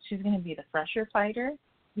 So she's going to be the fresher fighter.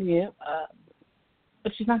 Yeah.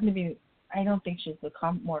 But she's not going to be, I don't think she's the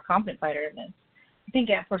more confident fighter in this. I think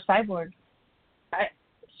for Cyborg,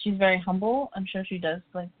 she's very humble. I'm sure she does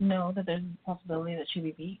know that there's a possibility that she'll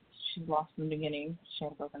be beat. She's lost in the beginning. She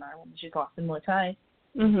had a broken arm. She's lost in Muay Thai.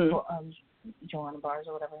 Joanna Bars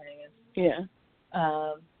or whatever her name is. Yeah.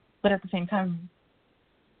 But at the same time,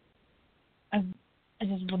 I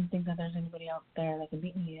just wouldn't think that there's anybody out there that can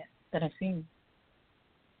beat me yet that I've seen.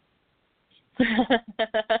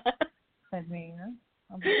 Besides me,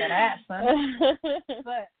 I'll beat that ass, son.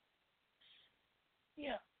 But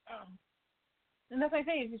yeah. And that's what I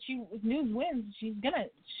say. If Nunes wins, she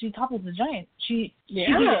topples the giant. She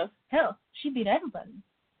beat everybody.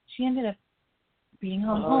 She ended up beating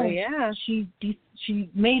Hong Kong. Oh yeah. She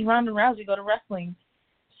made Ronda Rousey go to wrestling.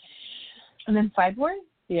 And then Cyborg?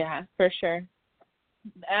 Yeah, for sure.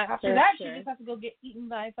 After that, she just has to go get eaten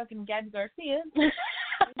by fucking Gabby Garcia.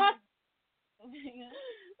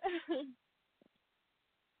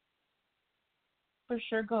 For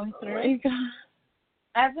sure going through. Oh my God.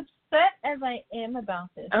 As upset as I am about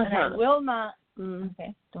this, and I will not.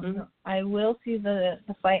 Okay, don't know. I will see the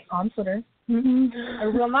fight on Twitter. I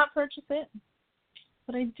will not purchase it,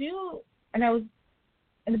 but I do. And I was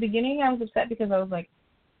in the beginning, I was upset because I was like,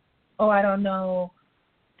 "Oh, I don't know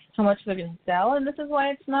how much they're gonna sell, and this is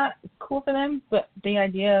why it's not cool for them." But the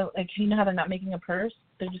idea, how they're not making a purse;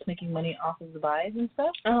 they're just making money off of the buys and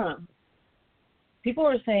stuff. People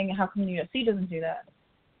were saying, "How come the UFC doesn't do that?"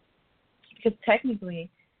 Because technically,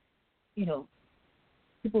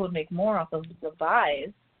 people would make more off of the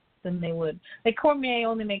buys than they would. Cormier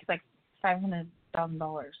only makes $500,000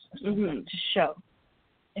 or something to show,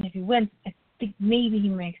 and if he wins, I think maybe he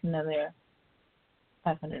makes another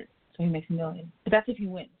 500, so he makes $1 million. But that's if he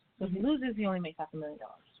wins. So if he loses, he only makes $500,000,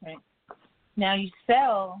 right? Now you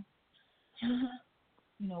sell,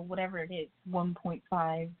 whatever it is,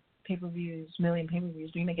 1.5 pay-per-views, million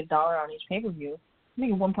pay-per-views. Do you make $1 on each pay-per-view? You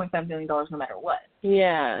make $1.5 billion no matter what.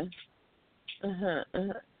 Yeah.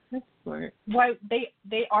 That's smart. Why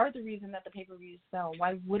they are the reason that the pay-per-views sell.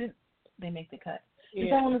 Why wouldn't they make the cut?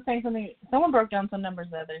 Yeah. Someone was saying something. Someone broke down some numbers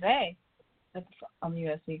the other day on the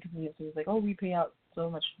UFC, because the UFC was like, "Oh, we pay out so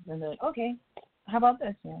much," and they're like, "Okay, how about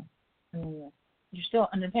this?" Yeah, you're still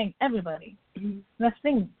underpaying everybody. And that's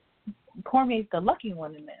the thing. Cormier's the lucky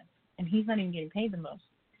one in this, and he's not even getting paid the most.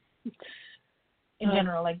 In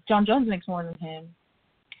general, John Jones makes more than him.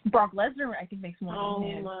 Brock Lesnar, I think, makes more than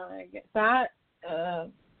him. Oh my God. That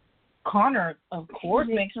Conor, of course,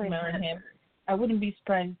 makes more than him. I wouldn't be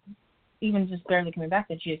surprised, even just barely coming back,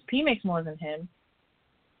 that GSP makes more than him.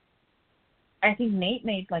 I think Nate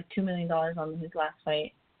made $2 million on his last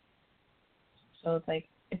fight. So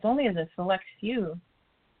it's only as a select few.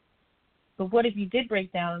 But what if you did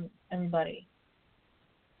break down everybody?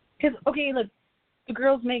 Because, look, the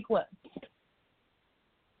girls make what?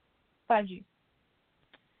 5G.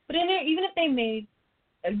 But in there, even if they made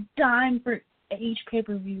a dime for each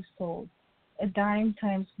pay-per-view sold, a dime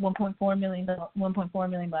times 1.4 million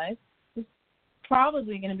buys, it's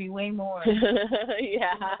probably going to be way more.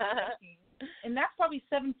 Yeah. And that's probably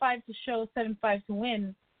 7.5 to show, 7.5 to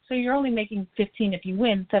win. So you're only making 15 if you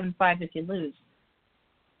win, 7.5 if you lose.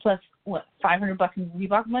 Plus what, $500 in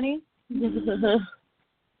Reebok money? I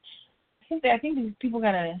think these people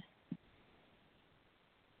gotta.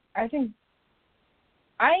 I think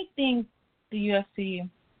the UFC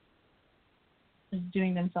is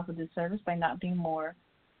doing themselves a disservice by not being more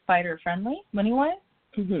fighter friendly, money wise.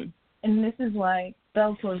 And this is why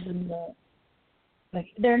Bellator's in the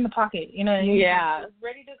they're in the pocket, Yeah. It's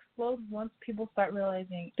ready to explode once people start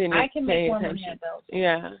realizing I can make more money at Bellator.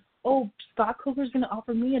 Yeah. Oh, stockholders gonna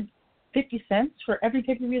offer me 50 cents for every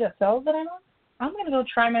pay-per-view that sells that I'm on? I'm gonna go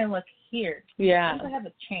try my luck here. Yeah. I have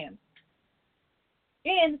a chance.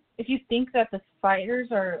 And if you think that the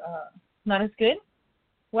fighters are not as good,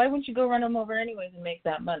 why wouldn't you go run them over anyways and make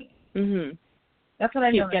that money? That's what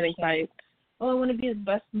I don't getting fights. Oh, I want to be the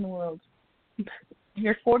best in the world.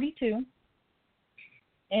 You're 42,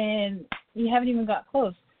 and you haven't even got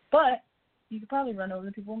close. But you could probably run over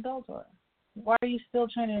the people in Bellator. Why are you still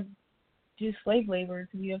trying to do slave labor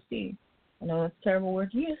to the UFC? I know that's a terrible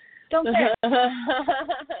word to use. Don't care.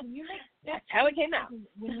 You make, that's how it came out.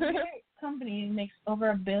 When your company makes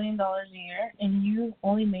over $1 billion a year and you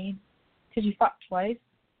only made, because you fought twice,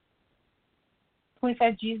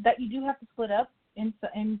 25 G's, that you do have to split up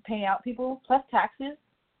and pay out people, plus taxes.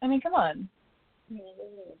 I mean, come on. Yeah, it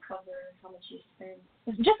doesn't even cover how much you spend.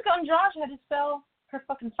 Jessica Andrade had to sell her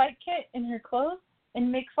fucking fight kit and her clothes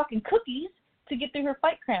and make fucking cookies to get through her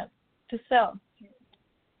fight cramp to sell.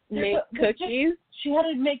 Make cookies? She had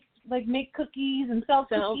to make cookies and sell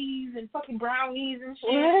cookies and fucking brownies and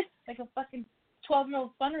shit. What? Like a fucking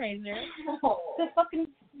 12-year-old fundraiser Oh. to fucking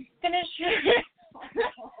finish her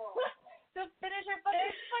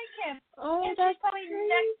fucking fight camp. Oh, and that's she's probably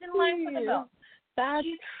next in line for the belt. That's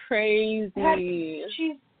crazy.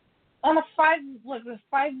 She's on a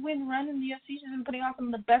 5-win run in the UFC. She's been putting on some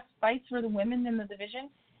of the best fights for the women in the division,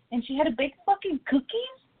 and she had to bake fucking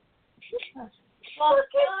cookies.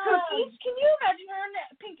 Fucking cookies? Can you imagine her in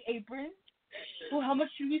that pink apron? Well, how much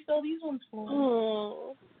should we sell these ones for?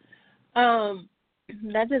 Oh.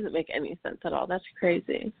 That doesn't make any sense at all. That's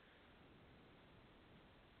crazy.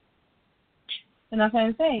 And that's what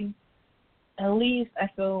I'm saying. At least I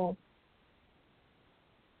feel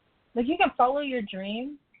like you can follow your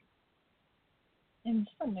dream and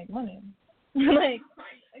still make money. like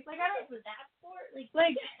I don't. With that sport,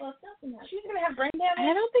 like fucked up in that. She's gonna have brain damage.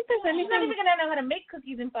 I don't think there's She's not anything. even gonna know how to make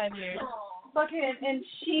cookies in 5 years. Oh. Fucking, and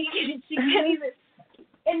she can't even.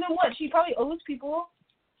 And then what? She probably owes people.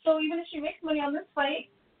 So even if she makes money on this fight,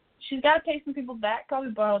 she's got to pay some people back.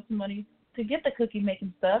 Probably borrow some money to get the cookie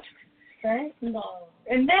making stuff, right? No.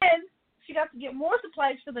 And then she got to get more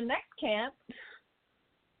supplies for the next camp.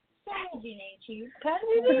 Packaging ain't cheap.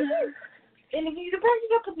 And if you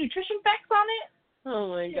got put nutrition facts on it. Oh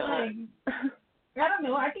my god. I don't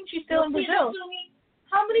know. I think she's still in Brazil.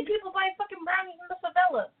 How many people buy fucking brownies in the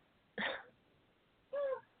favela?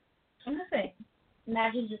 I'm just saying.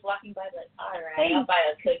 Imagine just walking by like, all right, Hey, I'll buy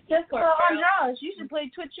a cookie. Just for for a girl. Andrade, you should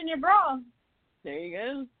play Twitch in your bra. There you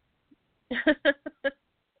go. She'll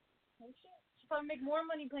probably make more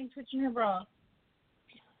money playing Twitch in her bra.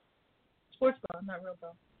 Sports bra, not real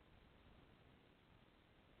bra.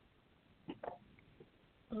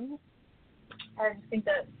 I just think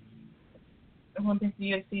that everyone thinks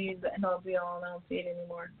the UFC is the end all be all, and I don't see it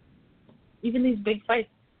anymore. Even these big fights,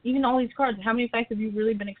 even all these cards, how many fights have you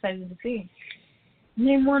really been excited to see?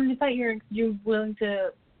 Name one fight you're willing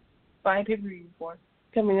to buy a pay-per-view for.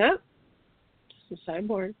 Coming up, just a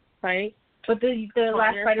sideboard fight. But the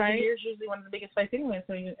last fight of fight. the year is usually one of the biggest fights anyway,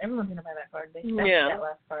 so everyone's going to buy that card. They stack that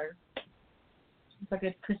last card. It's like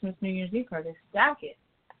a Christmas, New Year's Eve card. They stack it.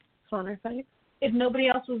 Honor fight? If nobody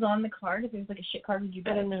else was on the card, if it was like a shit card, would you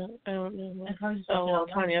buy it? I don't know. I'd probably just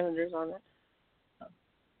Tony Evander's on it. Oh.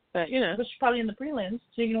 But, you know. Which is probably in the prelims,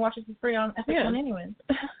 so you can watch it for free on FX1 anyway.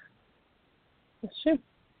 That's true.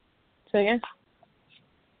 So, yeah.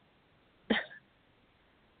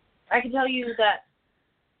 I can tell you that,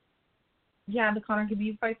 yeah, the Conor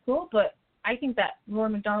Khabib fight's cool, but I think that Rory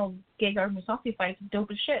McDonald Gegard Mousasi fight's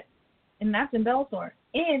dope as shit. And that's in Bellator.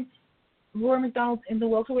 And Rory McDonald's in the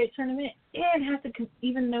welterweight tournament and has to,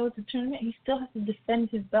 even though it's a tournament, he still has to defend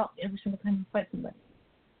his belt every single time he fights somebody.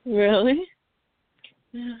 Really?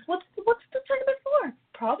 What's the tournament for?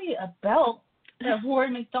 Probably a belt that Rory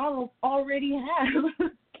McDonald already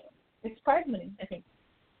has. It's prize money, I think.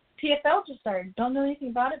 PFL just started. Don't know anything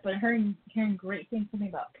about it, but hearing great things something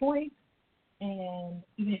about points. And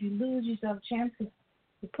even if you lose, you still have a chance because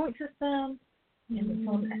the point system. And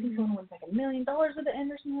I think someone wins like $1 million at the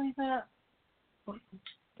end or something like that.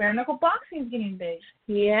 Bare knuckle boxing is getting big.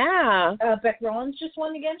 Yeah. Beck Rollins just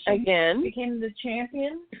won again. She became the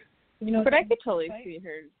champion. You know, but I could totally see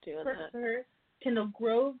her doing that. Her. Kendall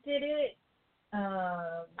Grove did it.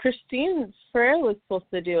 Christine Ferrer was supposed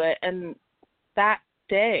to do it, and that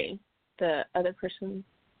day, the other person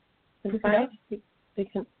couldn't fight. They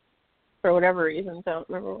couldn't, for whatever reason. I don't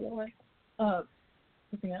remember what it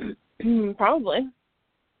was. Probably.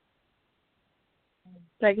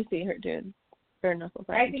 But I could see her doing bare knuckle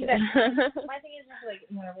fighting. I think that my thing is just like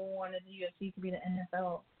whenever we wanted the UFC to be the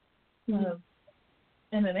NFL of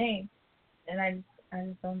MMA, and I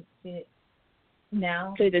just don't see it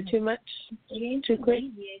now. They did too much, too quick.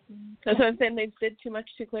 That's what I'm saying. They did too much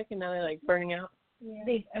too quick, and now they're like burning out. Yeah.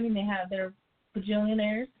 They have their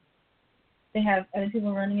bajillionaires. They have other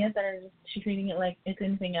people running it that are just treating it like it's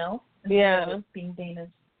anything else. Yeah. Of being Dana's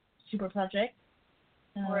super project.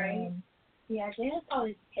 Right. Yeah, Dana's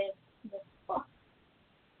always pissed.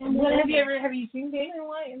 And what have you seen Dana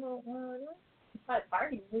White in the it's probably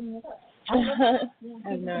parties, isn't it? I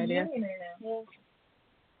have no idea. Yeah.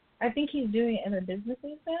 I think he's doing it in the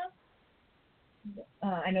businesses now.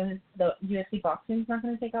 I know the UFC boxing's not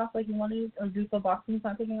going to take off like he wanted, or Zuko boxing's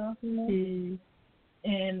not taking off anymore.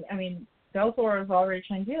 And I mean, Bellator is already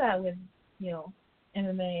trying to do that with, you know,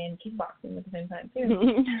 MMA and kickboxing at the same time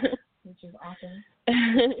too, which is awesome.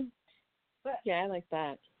 But yeah, I like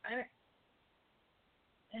that.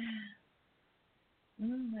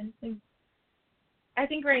 I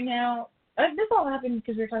think right now, this all happened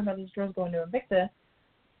because we were talking about these girls going to Invicta.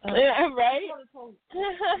 Yeah, right?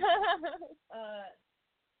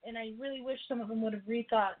 And I really wish some of them would have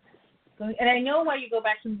rethought going. And I know why you go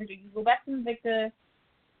back to Invicta. You go back to Invicta,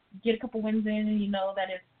 get a couple wins in, and you know that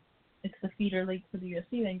it's the feeder league for the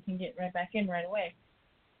UFC, then you can get right back in right away.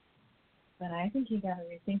 But I think you got to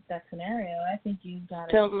rethink that scenario. I think you got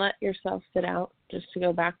to... Don't let yourself sit out just to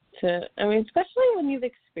go back to... I mean, especially when you've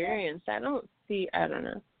experienced. I don't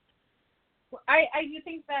know. Well, I do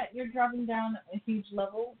think that you're dropping down a huge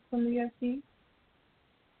level from the UFC,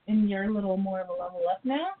 and you're a little more of a level up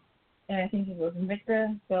now. And I think it was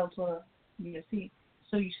Invicta, Bellator, UFC.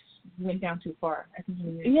 So you went down too far. I think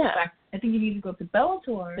you need to go back. I think you need to go to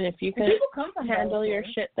Bellator. And if you can handle your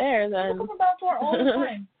shit there, then... People come from Bellator all the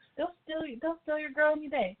time. They'll steal your girl any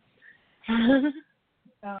day.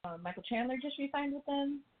 Michael Chandler just re-signed with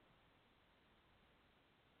them.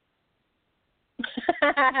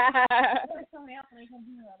 Somebody else, and I can't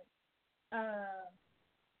hear about it.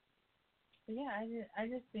 But yeah, I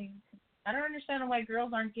just think I don't understand why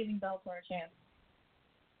girls aren't giving Bellator a chance.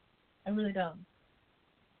 I really don't.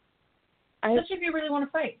 Especially if you really want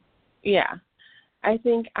to fight. Yeah, I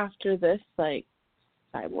think after this, like,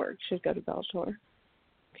 Cyborg should go to Bellator.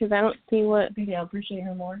 Because I don't see what... I think they'll appreciate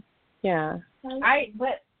her more. Yeah. Okay.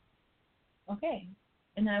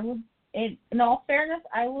 And I will, in all fairness,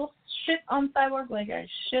 I will shit on Cyborg like I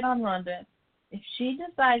shit on Ronda. If she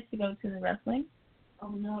decides to go to the wrestling,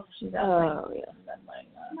 she's out. Oh, yeah.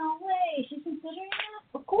 No way. She's considering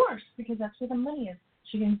that? Of course, because that's where the money is.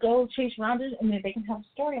 She can go chase Ronda, and then they can have a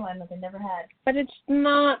storyline that they never had. But it's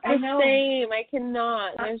not the same. I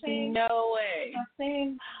cannot. There's no way. Not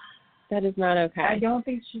saying... That is not okay. I don't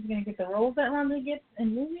think she's going to get the roles that Ronda gets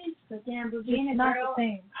in movies. But damn, but being a not girl, the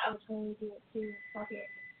same. I would totally do it too. Fuck it.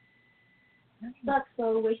 Sucks, so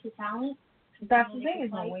a waste of talent. That's the thing,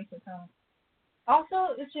 is no waste of talent.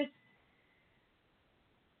 Also, it's just,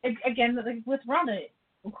 again, like with Ronda,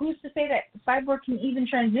 who's to say that Cyborg can even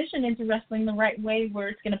transition into wrestling the right way where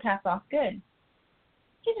it's going to pass off good?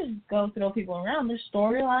 You can just go throw people around. There's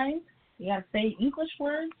storylines. You got to say English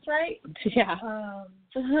words, right? Yeah.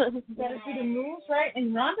 You got to do the moves, right?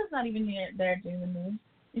 And Ronda's not even there doing the moves.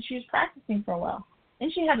 And she was practicing for a while.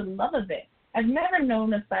 And she had a love of it. I've never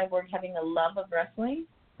known a Cyborg having a love of wrestling,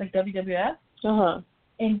 like WWF. Uh-huh.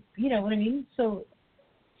 And you know what I mean? So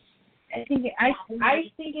I think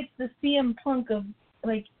it's the CM Punk of,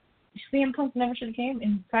 like, CM Punk never should have came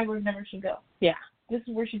and Cyborg never should go. Yeah. This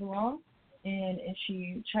is where she belongs. And if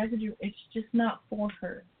she tries to do, it's just not for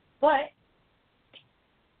her. But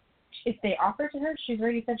if they offer to her, she's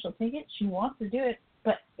already said she'll take it. She wants to do it,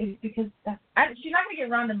 but it's because she's not going to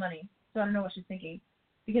get Ronda money, so I don't know what she's thinking.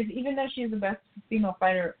 Because even though she's the best female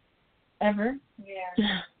fighter ever,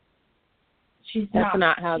 that's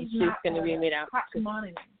not how she's going to be made out. Hot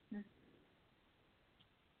commodity.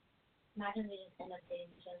 Imagine they just end up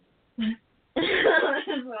dating each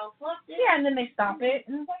other. Well, fuck this. Yeah, and then they stop it,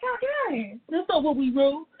 and it's like, oh, get out of here. That's not what we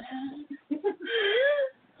wrote.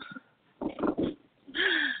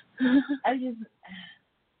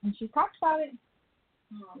 When she talks about it,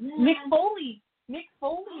 Mick Foley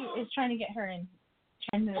is trying to get her in.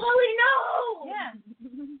 Foley, no! Yeah.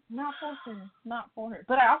 Not for her.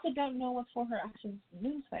 But I also don't know what's for her actual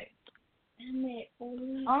news site. Mick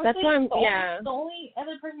Foley. Honestly, that's why the only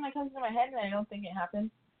other person that comes to my head, and I don't think it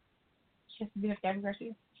happened, she has to be with Gabby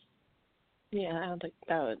Garcia. Yeah, I don't think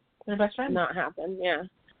that would Their best friend? not happen, yeah.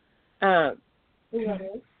 The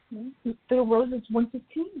Rose is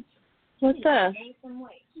 115. What the?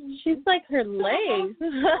 She's like her legs.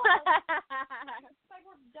 Cyborg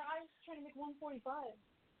dies trying to make 145.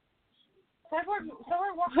 Cyborg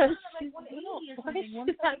walks around at like 180 or something. Why is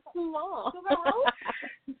she that small?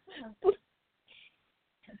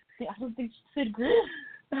 I don't think Sid grew.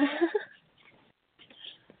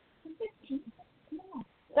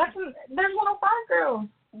 There's 105 girls.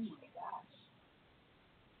 Oh my gosh.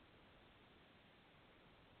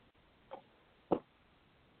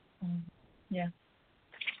 Yeah.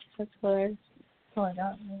 That's hilarious. That's all I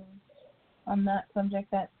got on that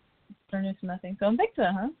subject. That turned into nothing. So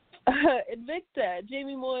Invicta, huh? Invicta.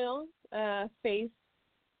 Jamie Moyle, face.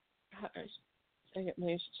 I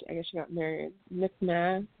guess she got married. Nick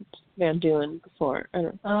Van Duyn before. I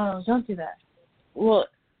don't know. Oh, don't do that. Well,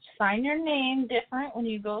 sign your name different when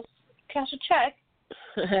you go cash a check.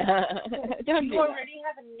 Don't You do already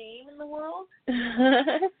have a name in the world.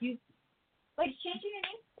 that. You Like changing your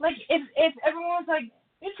name? like if everyone's like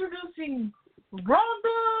introducing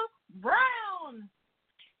Rhonda Brown.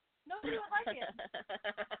 Nobody would like it.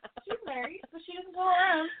 She's married, so she doesn't go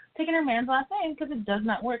around taking her man's last name because it does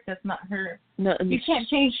not work. That's not her. No, You can't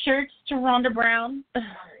change shirts to Rhonda Brown.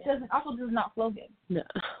 Does not flow good. No.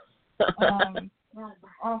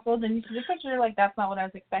 Also, then you see the picture, like that's not what I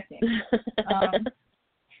was expecting.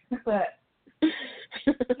 But her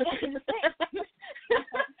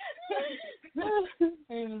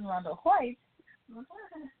name is Rhonda White.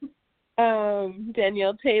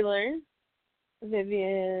 Danielle Taylor,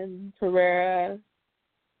 Vivian Pereira,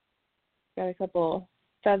 got a couple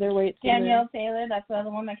featherweights. Danielle Taylor, that's the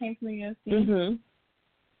other one that came from the UFC. Mhm.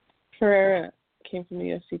 Pereira came from the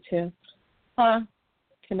UFC too. Huh?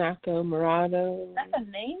 Kanako Murado. That's a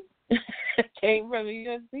name? Came from the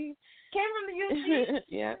UFC. Came from the UFC?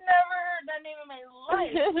 Yeah. Never heard that name in my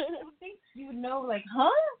life. I would think you would know, like, huh?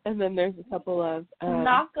 And then there's a couple of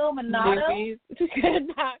Kanako Minato? newbies.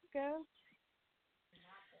 Kanako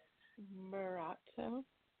Murato.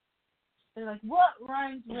 They're like, what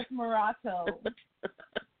rhymes with Murato?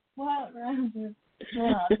 What rhymes with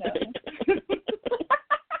Murato?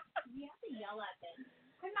 You have to yell at them.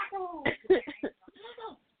 Kanako!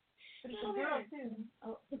 But it's a girl, too.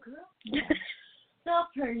 Oh, the girl? Yeah. Stop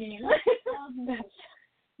her name.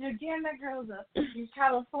 You're damn that girl's up. She's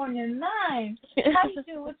California 9. How you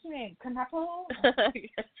do? What's your name? Kanako?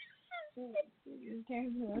 You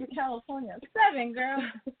came to California 7, girl.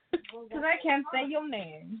 Because I can't say your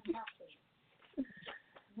name.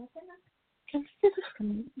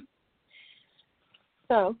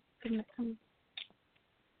 So,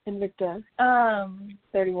 Invicta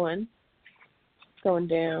 31 going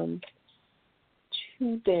down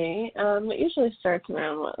today. It usually starts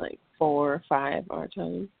around 4 or 5 our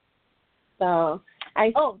time. So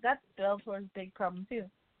That's Bellator's big problem too.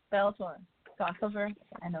 Bellator, crossover.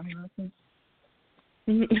 I know he listens.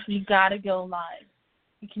 You gotta go live.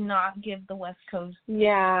 You cannot give the West Coast.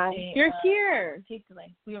 Yeah, you're here. Tape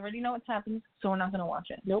delay. We already know what's happening, so we're not gonna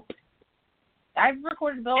watch it. Nope. I've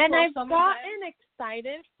recorded Bellator And I've so many gotten times.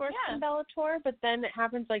 excited for some Bellator, but then it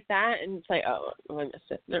happens like that, and it's like, oh, I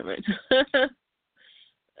missed it. Never mind.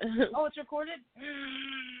 Oh, it's recorded?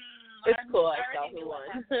 It's cool. I saw who won.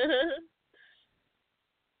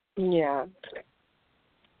 Yeah.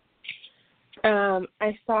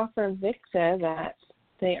 I saw from Invicta that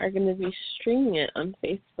they are going to be streaming it on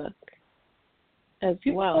Facebook as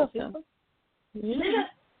well. So. Yeah.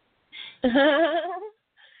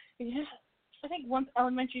 Yeah. I think once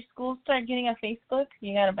elementary schools start getting a Facebook,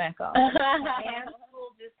 you gotta back off. And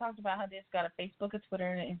school just talked about how they've got a Facebook, a Twitter,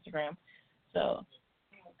 and an Instagram. So,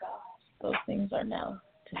 those things are now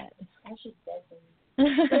dead. I should say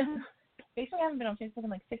something. Facebook, I haven't been on Facebook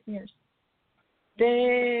in 6 years.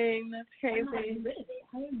 Dang, that's How do you crazy. get rid of it?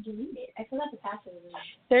 How do you delete it? I forgot the password.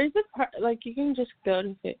 There's a part, you can just go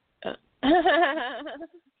to Facebook.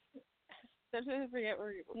 Sometimes I forget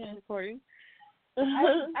we're recording.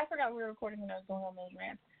 I forgot we were recording when I was going on those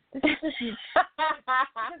rants. This is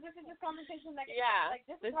just conversation that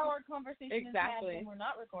this is how our conversation is had when we're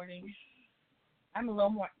not recording. I'm a little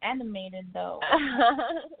more animated though.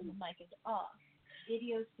 The mic is off.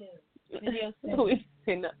 Video soon. We've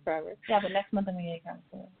seen that forever. Yeah, but next month I'm gonna get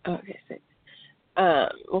counseling. Okay, sick.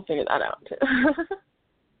 We'll figure that out too.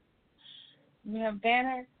 We have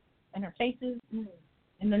banners and our faces,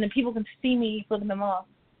 and then the people can see me flipping them off.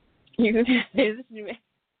 You can see faces you make.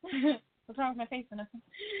 What's wrong with my face, Vanessa?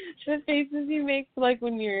 The faces you make,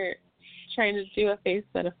 when you're trying to do a face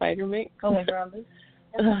that a fighter makes. Oh, like Rhonda's?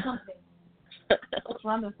 That's something. What's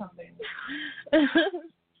Rhonda's something?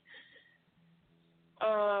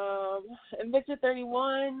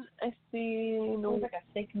 InvictaFC31, I see. It was like a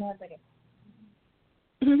steak nut, like a.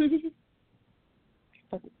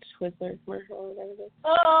 Fucking Twizzler commercial or whatever it is.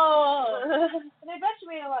 Oh! They bet you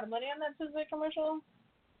made a lot of money on that Twizzler commercial.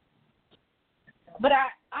 But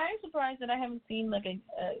I'm surprised that I haven't seen a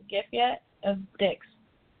GIF yet of dicks.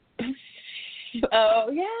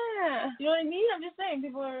 Oh yeah. You know what I mean? I'm just saying,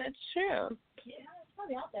 people are. That's true. Yeah, it's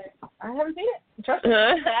probably out there. I haven't seen it. Trust me.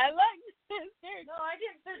 I like it. No, I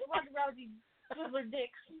didn't search Ronda Rousey Twizzler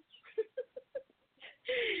dicks.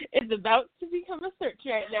 It's about to become a search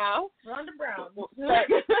right now. Ronda Brown.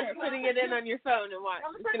 Start putting it in on your phone and watch.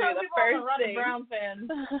 It's gonna be the first thing. Ronda Brown fan.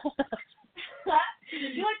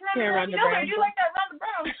 You like Ronda Brown? Brown. You like that Ronda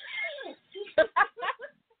Brown?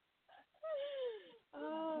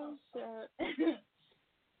 Oh shit.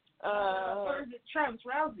 Or is it Travis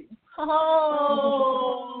Rousey? Oh,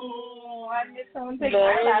 I missed someone take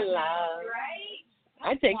very my loud. Right?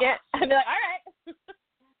 I take it. I'd be like,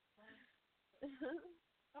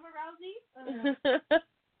 all I'm a Rousey.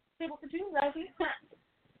 Table for two, Rousey.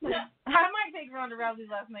 I might take Ronda Rousey's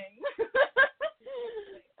last name.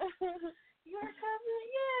 Your cousin,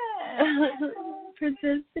 yeah.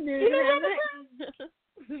 Princess Jandiroba.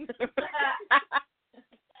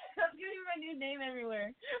 I'm giving my new name everywhere.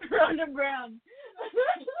 Ronda Brown.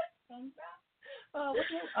 Oh, what's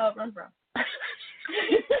your name? Oh, Ronda Brown.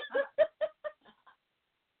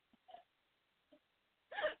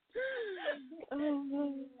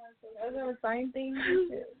 I've never signed things.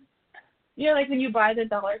 You know, like when you buy the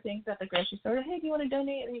dollar things at the grocery store, hey, do you want to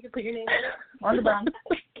donate? And you can put your name in it. Ronda Brown.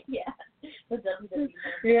 Yeah. The WWE.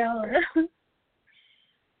 Yeah.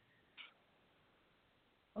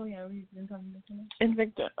 Oh, yeah, we've been talking about this.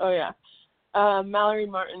 Invicta. Oh, yeah. Mallory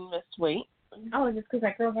Martin missed weight. Oh, just because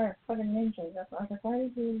that girl got her fucking name changed. That's why I was like, why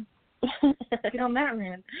did you get on that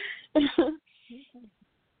rant?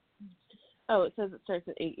 Oh, it says it starts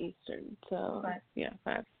at 8 Eastern. So, 5. Yeah,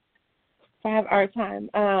 5 our time.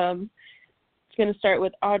 It's going to start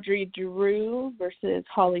with Audrey Drew versus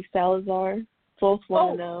Holly Salazar. Both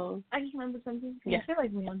 1-0. I just remembered something. Yeah. I feel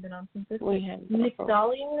like we haven't been on since this. We have Nick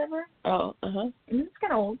Dolly or whatever. Oh, uh-huh. And it's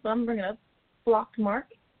kind of old, so I'm bringing up blocked Mark.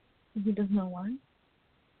 He doesn't know why.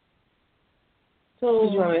 So,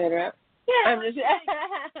 Did you want me to hit her up? yeah, I'm just...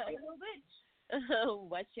 like, little bitch.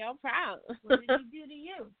 What's your problem? What did he do to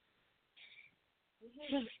you?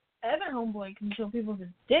 Other homeboy can show people his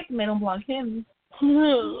dick and they don't block him.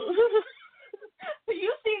 You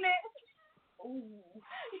seen it? Ooh.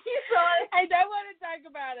 You saw it. I don't want to talk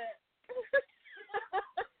about it.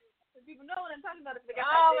 People know what I'm talking about. If they got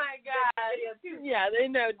Oh my God. Yeah, they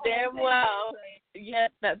know damn well.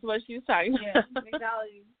 Yes, that's what she's talking Yeah, about.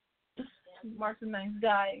 McDolly. Mark's a nice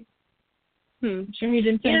guy. I'm sure he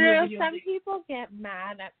didn't send You you a know, video. some people get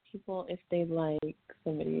mad at people if they like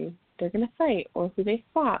somebody they're going to fight or who they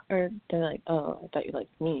fought, or they're like, oh, I thought you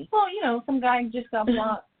liked me. Well, you know, some guy just got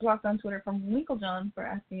blocked on Twitter from Winklejohn for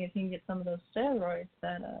asking if he can get some of those steroids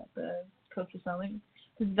that the coach was selling.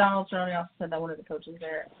 Because Donald Cerrone also said that one of the coaches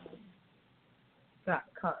there got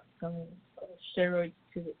caught selling steroids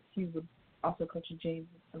he would also coach a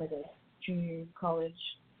junior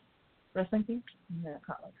college wrestling team, and got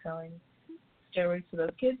caught like selling steroids to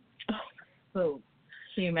those kids. So,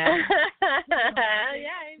 can you imagine?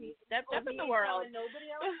 Yeah, he stepped up in the world.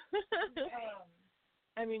 Nobody else?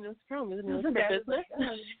 I mean, it's problem, isn't it? For business.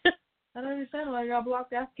 I don't understand why I got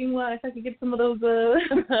blocked asking if I could get some of those.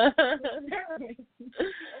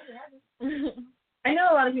 I know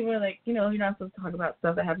a lot of people are like, you know, you're not supposed to talk about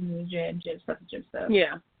stuff that happens in the gym stuff.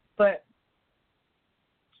 Yeah. But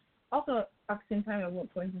also, at the same time, at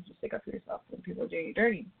what point did you stick up for yourself when people are doing you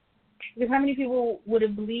dirty? Because how many people would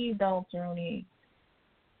have believed Donald Cerrone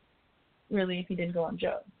really if he didn't go on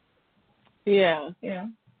Joe? Yeah. Yeah.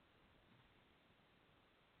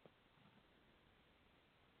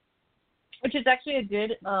 Which is actually a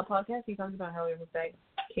good podcast. He talks about how he was like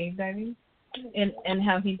cave diving and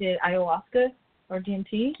how he did ayahuasca or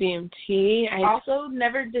DMT. DMT. I also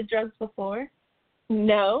never did drugs before.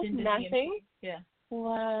 No, Didn't do nothing. DMT. Yeah.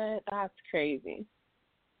 What? That's crazy.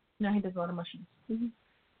 No, he does a lot of mushrooms. Mm-hmm.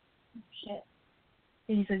 Shit.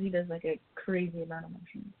 And he says he does like a crazy amount of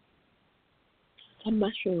mushrooms. A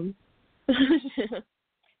mushroom.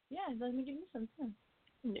 Yeah, let me give you some too.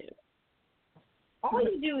 No. All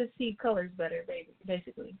you do is see colors better,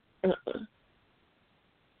 basically. Okay.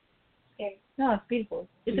 No, it's beautiful.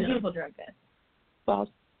 It's a beautiful drug, guys. Well,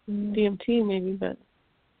 DMT maybe, but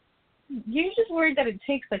You're just worried that it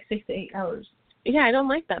takes like 6 to 8 hours. yeah, I don't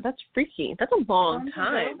like that. That's freaky. That's a long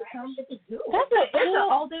time. That's an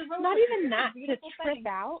all-day road. Not even that to trip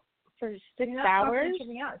out for 6 hours.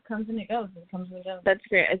 Tripping out. It comes and it goes. It comes and it goes. That's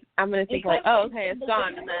great. I'm gonna think like, oh, okay, it's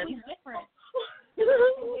gone, and then. Different. The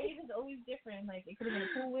wave is always different. Like it could have been a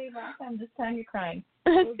cool wave last time. This time you're crying.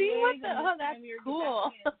 See what the? Oh, that's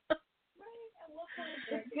cool.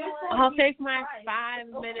 I'll take my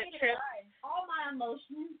 5-minute trip. All my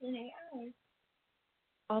emotions in 8 hours.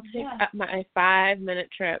 I'll take my 5-minute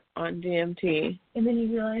trip on DMT. And then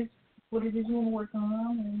you realize what it is you want to work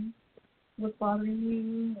on and what's bothering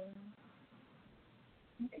you.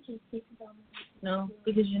 No,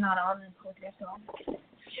 because you're not on it with yourself.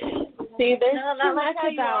 See, there's no, too much how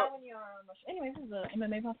you about. are when you are on emotion. Anyway, this is a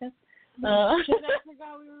MMA podcast. Shit, I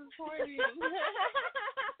forgot we were recording.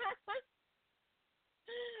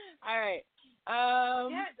 All right.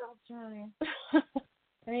 Yeah, don't try.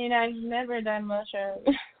 I mean, I've never done mushrooms.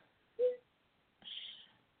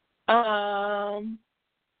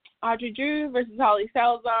 Audrey Drew versus Holly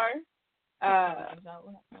Salazar.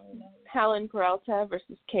 Helen Peralta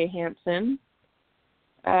versus Kay Hansen.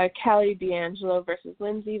 Callie D'Angelo versus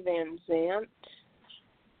Lindsay Van Zant.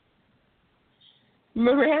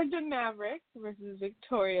 Miranda Maverick versus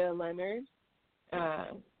Victoria Leonard.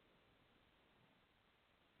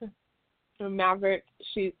 Maverick,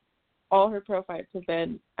 all her pro fights have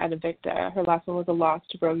been at Invicta. Her last one was a loss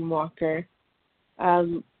to Brogan Walker.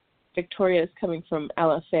 Victoria is coming from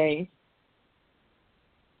LFA.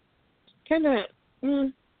 Kind of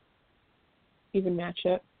even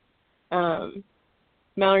matchup.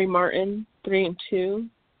 Mallory Martin, 3-2.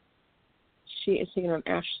 She is taking on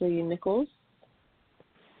Ashley Nichols.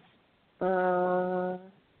 I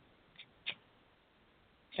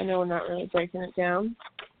know we're not really breaking it down,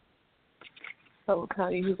 but we'll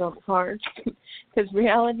tell you who's on the card. Because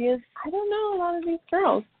reality is, I don't know a lot of these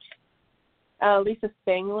girls. Lisa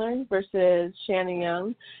Spangler versus Shannon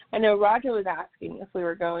Young. I know Roger was asking if we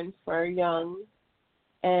were going for Young,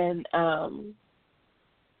 and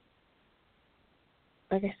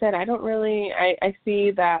like I said, I don't really. I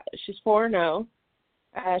see that she's 4-0.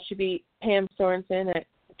 She beat Pam Sorensen at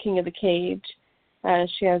King of the Cage.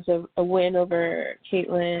 She has a win over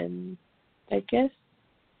Caitlin, I guess.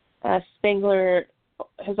 Spangler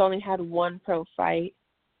has only had one pro fight,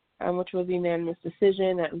 which was a unanimous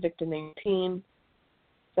decision at Invicta 19.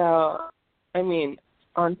 So, I mean,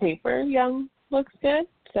 on paper, Young looks good.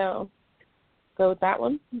 So, go with that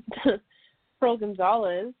one. Pearl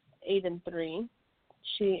Gonzalez, 8-3.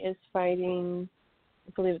 She is fighting,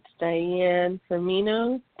 I believe it's Diane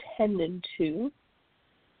Firmino, 10-2.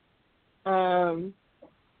 That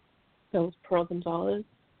was Pearl Gonzalez.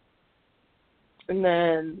 And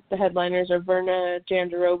then the headliners are Verna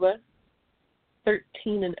Jandiroba,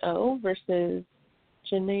 13-0 versus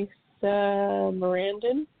Janessa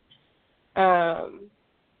Morandin.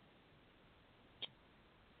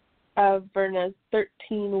 Verna's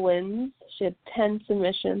 13 wins. She had 10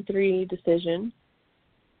 submission, 3 decision.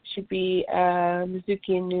 She beat Mizuki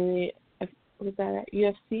Inui, was that at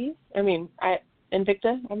UFC?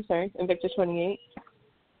 Invicta, Invicta 28.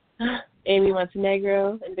 Amy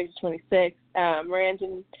Montenegro, Invicta 26.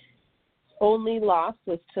 Morandin's only loss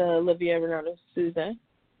was to Olivia Renato Souza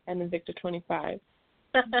and Invicta 25.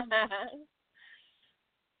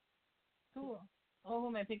 Cool. Oh, who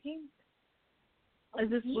am I picking? Is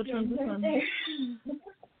this which one's this one? There.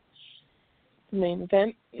 The main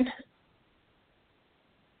event.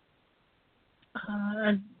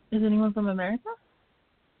 Is anyone from America?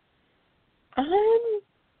 I'm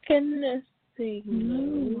gonna say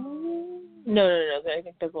no. No. I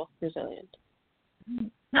think they're both Brazilian.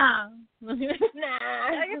 Nah. Nah.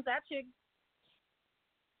 I guess that chick.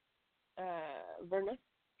 Verna?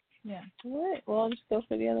 Yeah. All right. Well, I'll just go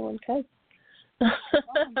for the other one, cuz.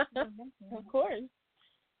 Of course.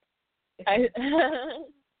 I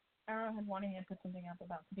had wanting to put something up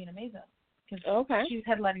about Sabina Meza. Okay. She's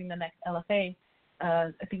headlining the next LFA,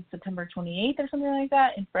 I think September 28th or something like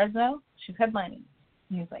that in Fresno. She's headlining. And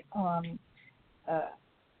he was like,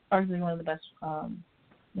 arguably one of the best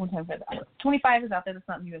one-time fights. 25 is out there. That's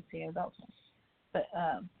not UFC as well. But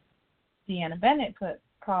Deanna Bennett put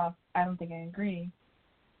Koff. I don't think I agree.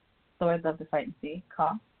 So I'd love to fight and see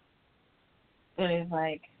Koff. But it's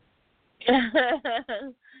like,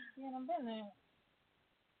 Deanna Bennett.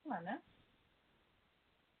 Come on now.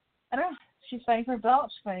 I don't know. She's fighting for a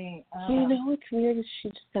belt. She's fighting. You know what's weird is she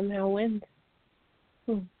just somehow wins.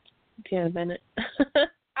 Deanna Bennett.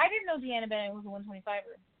 I didn't know Deanna Bennett was a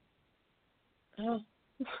 125er. Oh.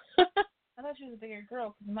 I thought she was a bigger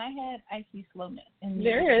girl. Because in my head, I see slowness. And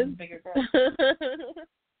there is. A bigger girl.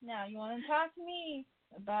 Now, you want to talk to me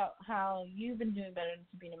about how you've been doing better than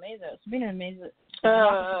Sabina Meza. Sabina Meza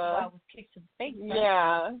with kicks to the face.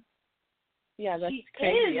 Right? Yeah, that's she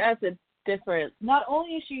crazy. Is. That's a different not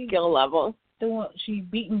only is she skill level. She's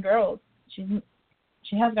beaten girls. She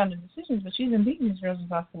has gone to decisions, but she's been beating these girls in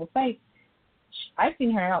possible fights. I've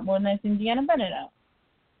seen her out more than I've seen Deanna Bennett out.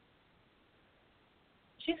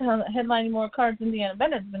 She's headlining more cards than Deanna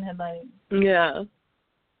Bennett's been headlining. Yeah.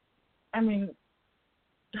 I mean,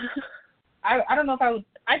 I don't know if I would.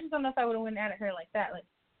 I just don't know if I would have went at her like that. Like,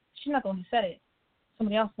 she's not the one who said it.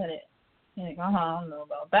 Somebody else said it. You're like, I don't know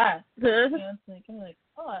about that. You know, it's like,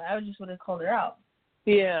 I just would have called her out.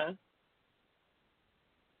 Yeah.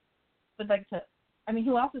 But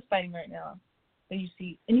who else is fighting right now that you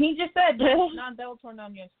see? And he just said non-Bellator,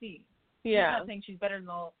 non-UFC. Yeah. He's not saying she's better than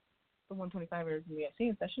all the 125ers in the UFC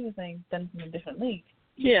and stuff. She was saying done from a different league.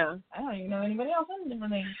 Yeah. I don't even know anybody else in a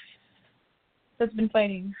different league that's been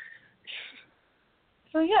fighting.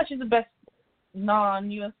 So yeah, she's the best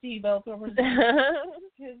non-UFC Bellator person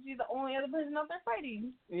because she's the only other person out there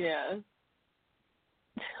fighting. Yeah.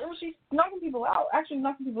 Well, she's knocking people out. Actually,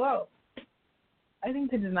 knocking people out. I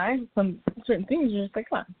think to deny some certain things, you're just like,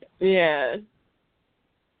 come on. Yeah.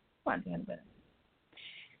 Come on, Dan, but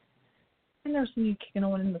I've never seen you kicking a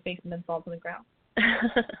one in the face and then fall to the ground.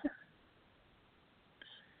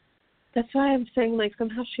 That's why I'm saying, like,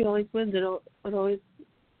 somehow she always wins. It always,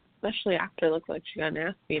 especially after it looked like she got an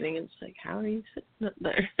ass beating. It's like, how are you sitting up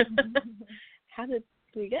there? How did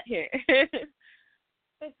we get here?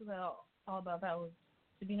 Basically, all about that was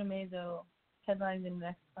Sabina Mazo headlining the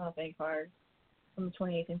next LFA card from the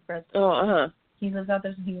 28th in Fresno. Oh, uh-huh. He lives out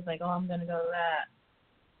there, so he was like, oh, I'm going to go to that.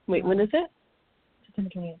 Wait, when is it? September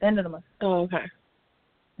 28th, the end of the month. Oh, okay.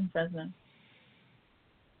 In Fresno.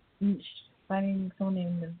 She's fighting someone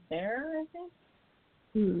named Bear, I think?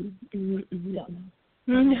 Mm-hmm.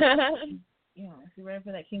 Don't know. Yeah, if you're ready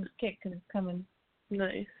for that King's kick, because it's coming.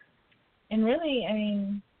 Nice. And really, I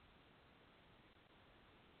mean,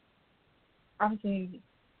 obviously,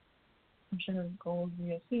 I'm sure her goal is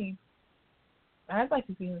the UFC. I'd like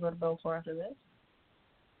to see her go to Bellator after this.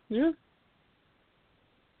 Yeah.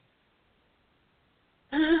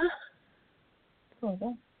 Cool,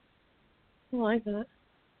 though. I like that.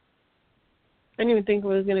 I didn't even think it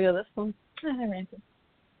was going to go this long. I ranted.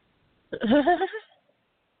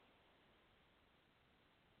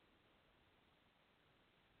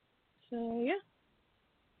 So, yeah.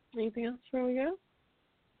 Anything else before we go?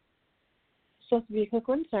 Supposed to be a quick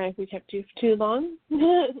one. Sorry if we kept you for too long.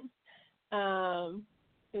 It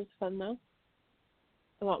was fun, though.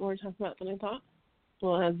 A lot more to talk about than I thought.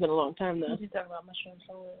 Well, it has been a long time, though. We talk about mushrooms.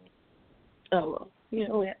 Oh, well. You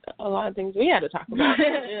know, we had a lot of things we had to talk about.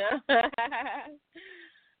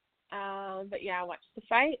 But, yeah, watch the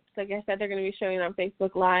fights. Like I said, they're going to be showing on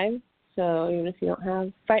Facebook Live. So even if you don't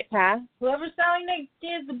have Fight Pass. Whoever's selling the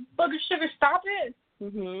kids the booger sugar, stop it.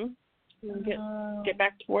 Get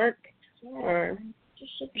back to work. Yeah. Or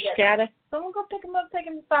Just scatter. Someone go pick them up, take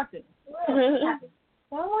them to Stockton. Someone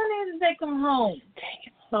needs to take them home. Take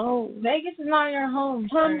it home. Vegas is not your home.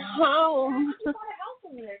 Come home. You bought a house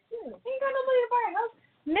over there too. He ain't got nobody to buy a house.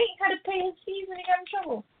 Nate had to pay his fees when he got in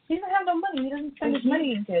trouble. He doesn't have no money. He doesn't spend his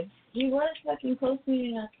money in kids. He was fucking close to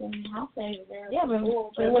me in some house over there. Yeah, but it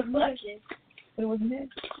it wasn't much. But it wasn't his.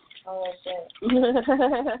 Oh shit.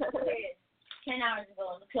 10 hours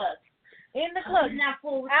ago in the club. In the club. Not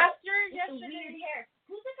full. After the yesterday. weird hair.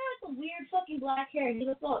 Who's the guy with the weird fucking black hair? He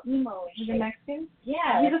looks all emo and He's shit. a Mexican?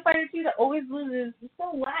 Yeah. He's a fighter too that always loses. He's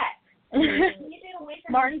so whack. You get away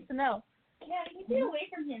from Martin him. Snell. Yeah, you get away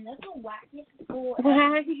from him. That's so whack. He's cool.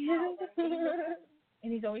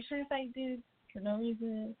 And he's always trying to fight dudes for no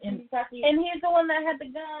reason. And he's the one that had the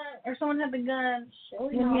gun, or someone had the gun.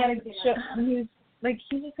 And he was like,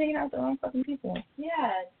 he's just hanging out with the wrong fucking people.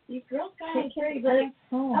 Yeah, these girls gotta Can't carry carry good.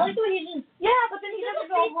 home. I like the way he just Yeah, but then he doesn't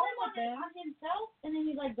go home with them. on himself, and then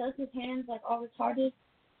he like does his hands like all retarded.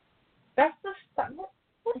 That's the stuff.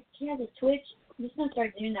 Like he has a twitch. I'm just gonna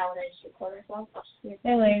start doing that when I just record myself.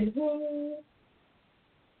 Anyway,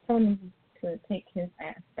 someone needs to take his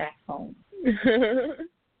ass back home. He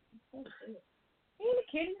ain't a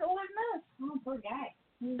kid. He's old enough. Oh, poor guy.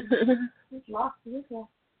 He's lost.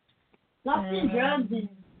 Lost in drugs, and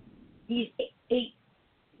he's eight.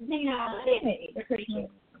 Hanging out. They're pretty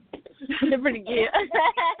cute. They're pretty cute. I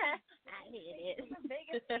hate it.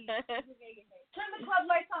 Vegas. Turn the club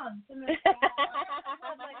lights on. Turn the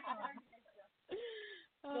club lights on.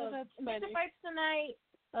 Oh, that's Make the funny. fights tonight.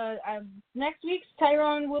 Next week's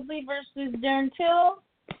Tyrone Woodley versus Darren Till.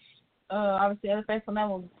 Obviously, other fights on that,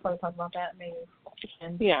 we'll probably talk about that maybe.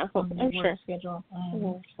 Yeah, I'm sure. Schedule.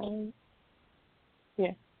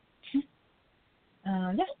 Yeah.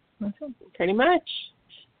 Yeah, that's it. Pretty much.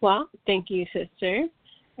 Well, thank you, sister.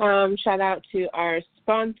 Shout out to our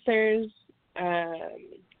sponsors,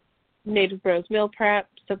 Native Bros Meal Prep,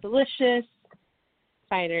 So Delicious,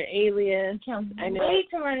 Fighter Alias. I know. Wait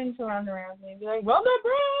to run into Ronda Rousey and be like, Ronda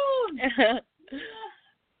Brown!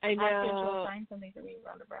 I know. I'll find something to read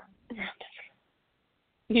Ronda Brown.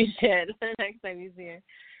 You should next time you see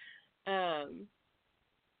her.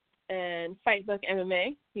 And Fightbook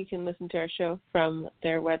MMA. You can listen to our show from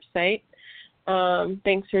their website.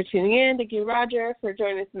 Thanks for tuning in. Thank you, Roger, for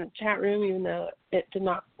joining us in the chat room, even though it did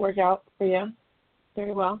not work out for you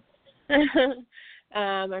very well.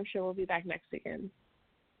 I'm sure we'll be back next weekend.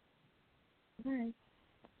 All right.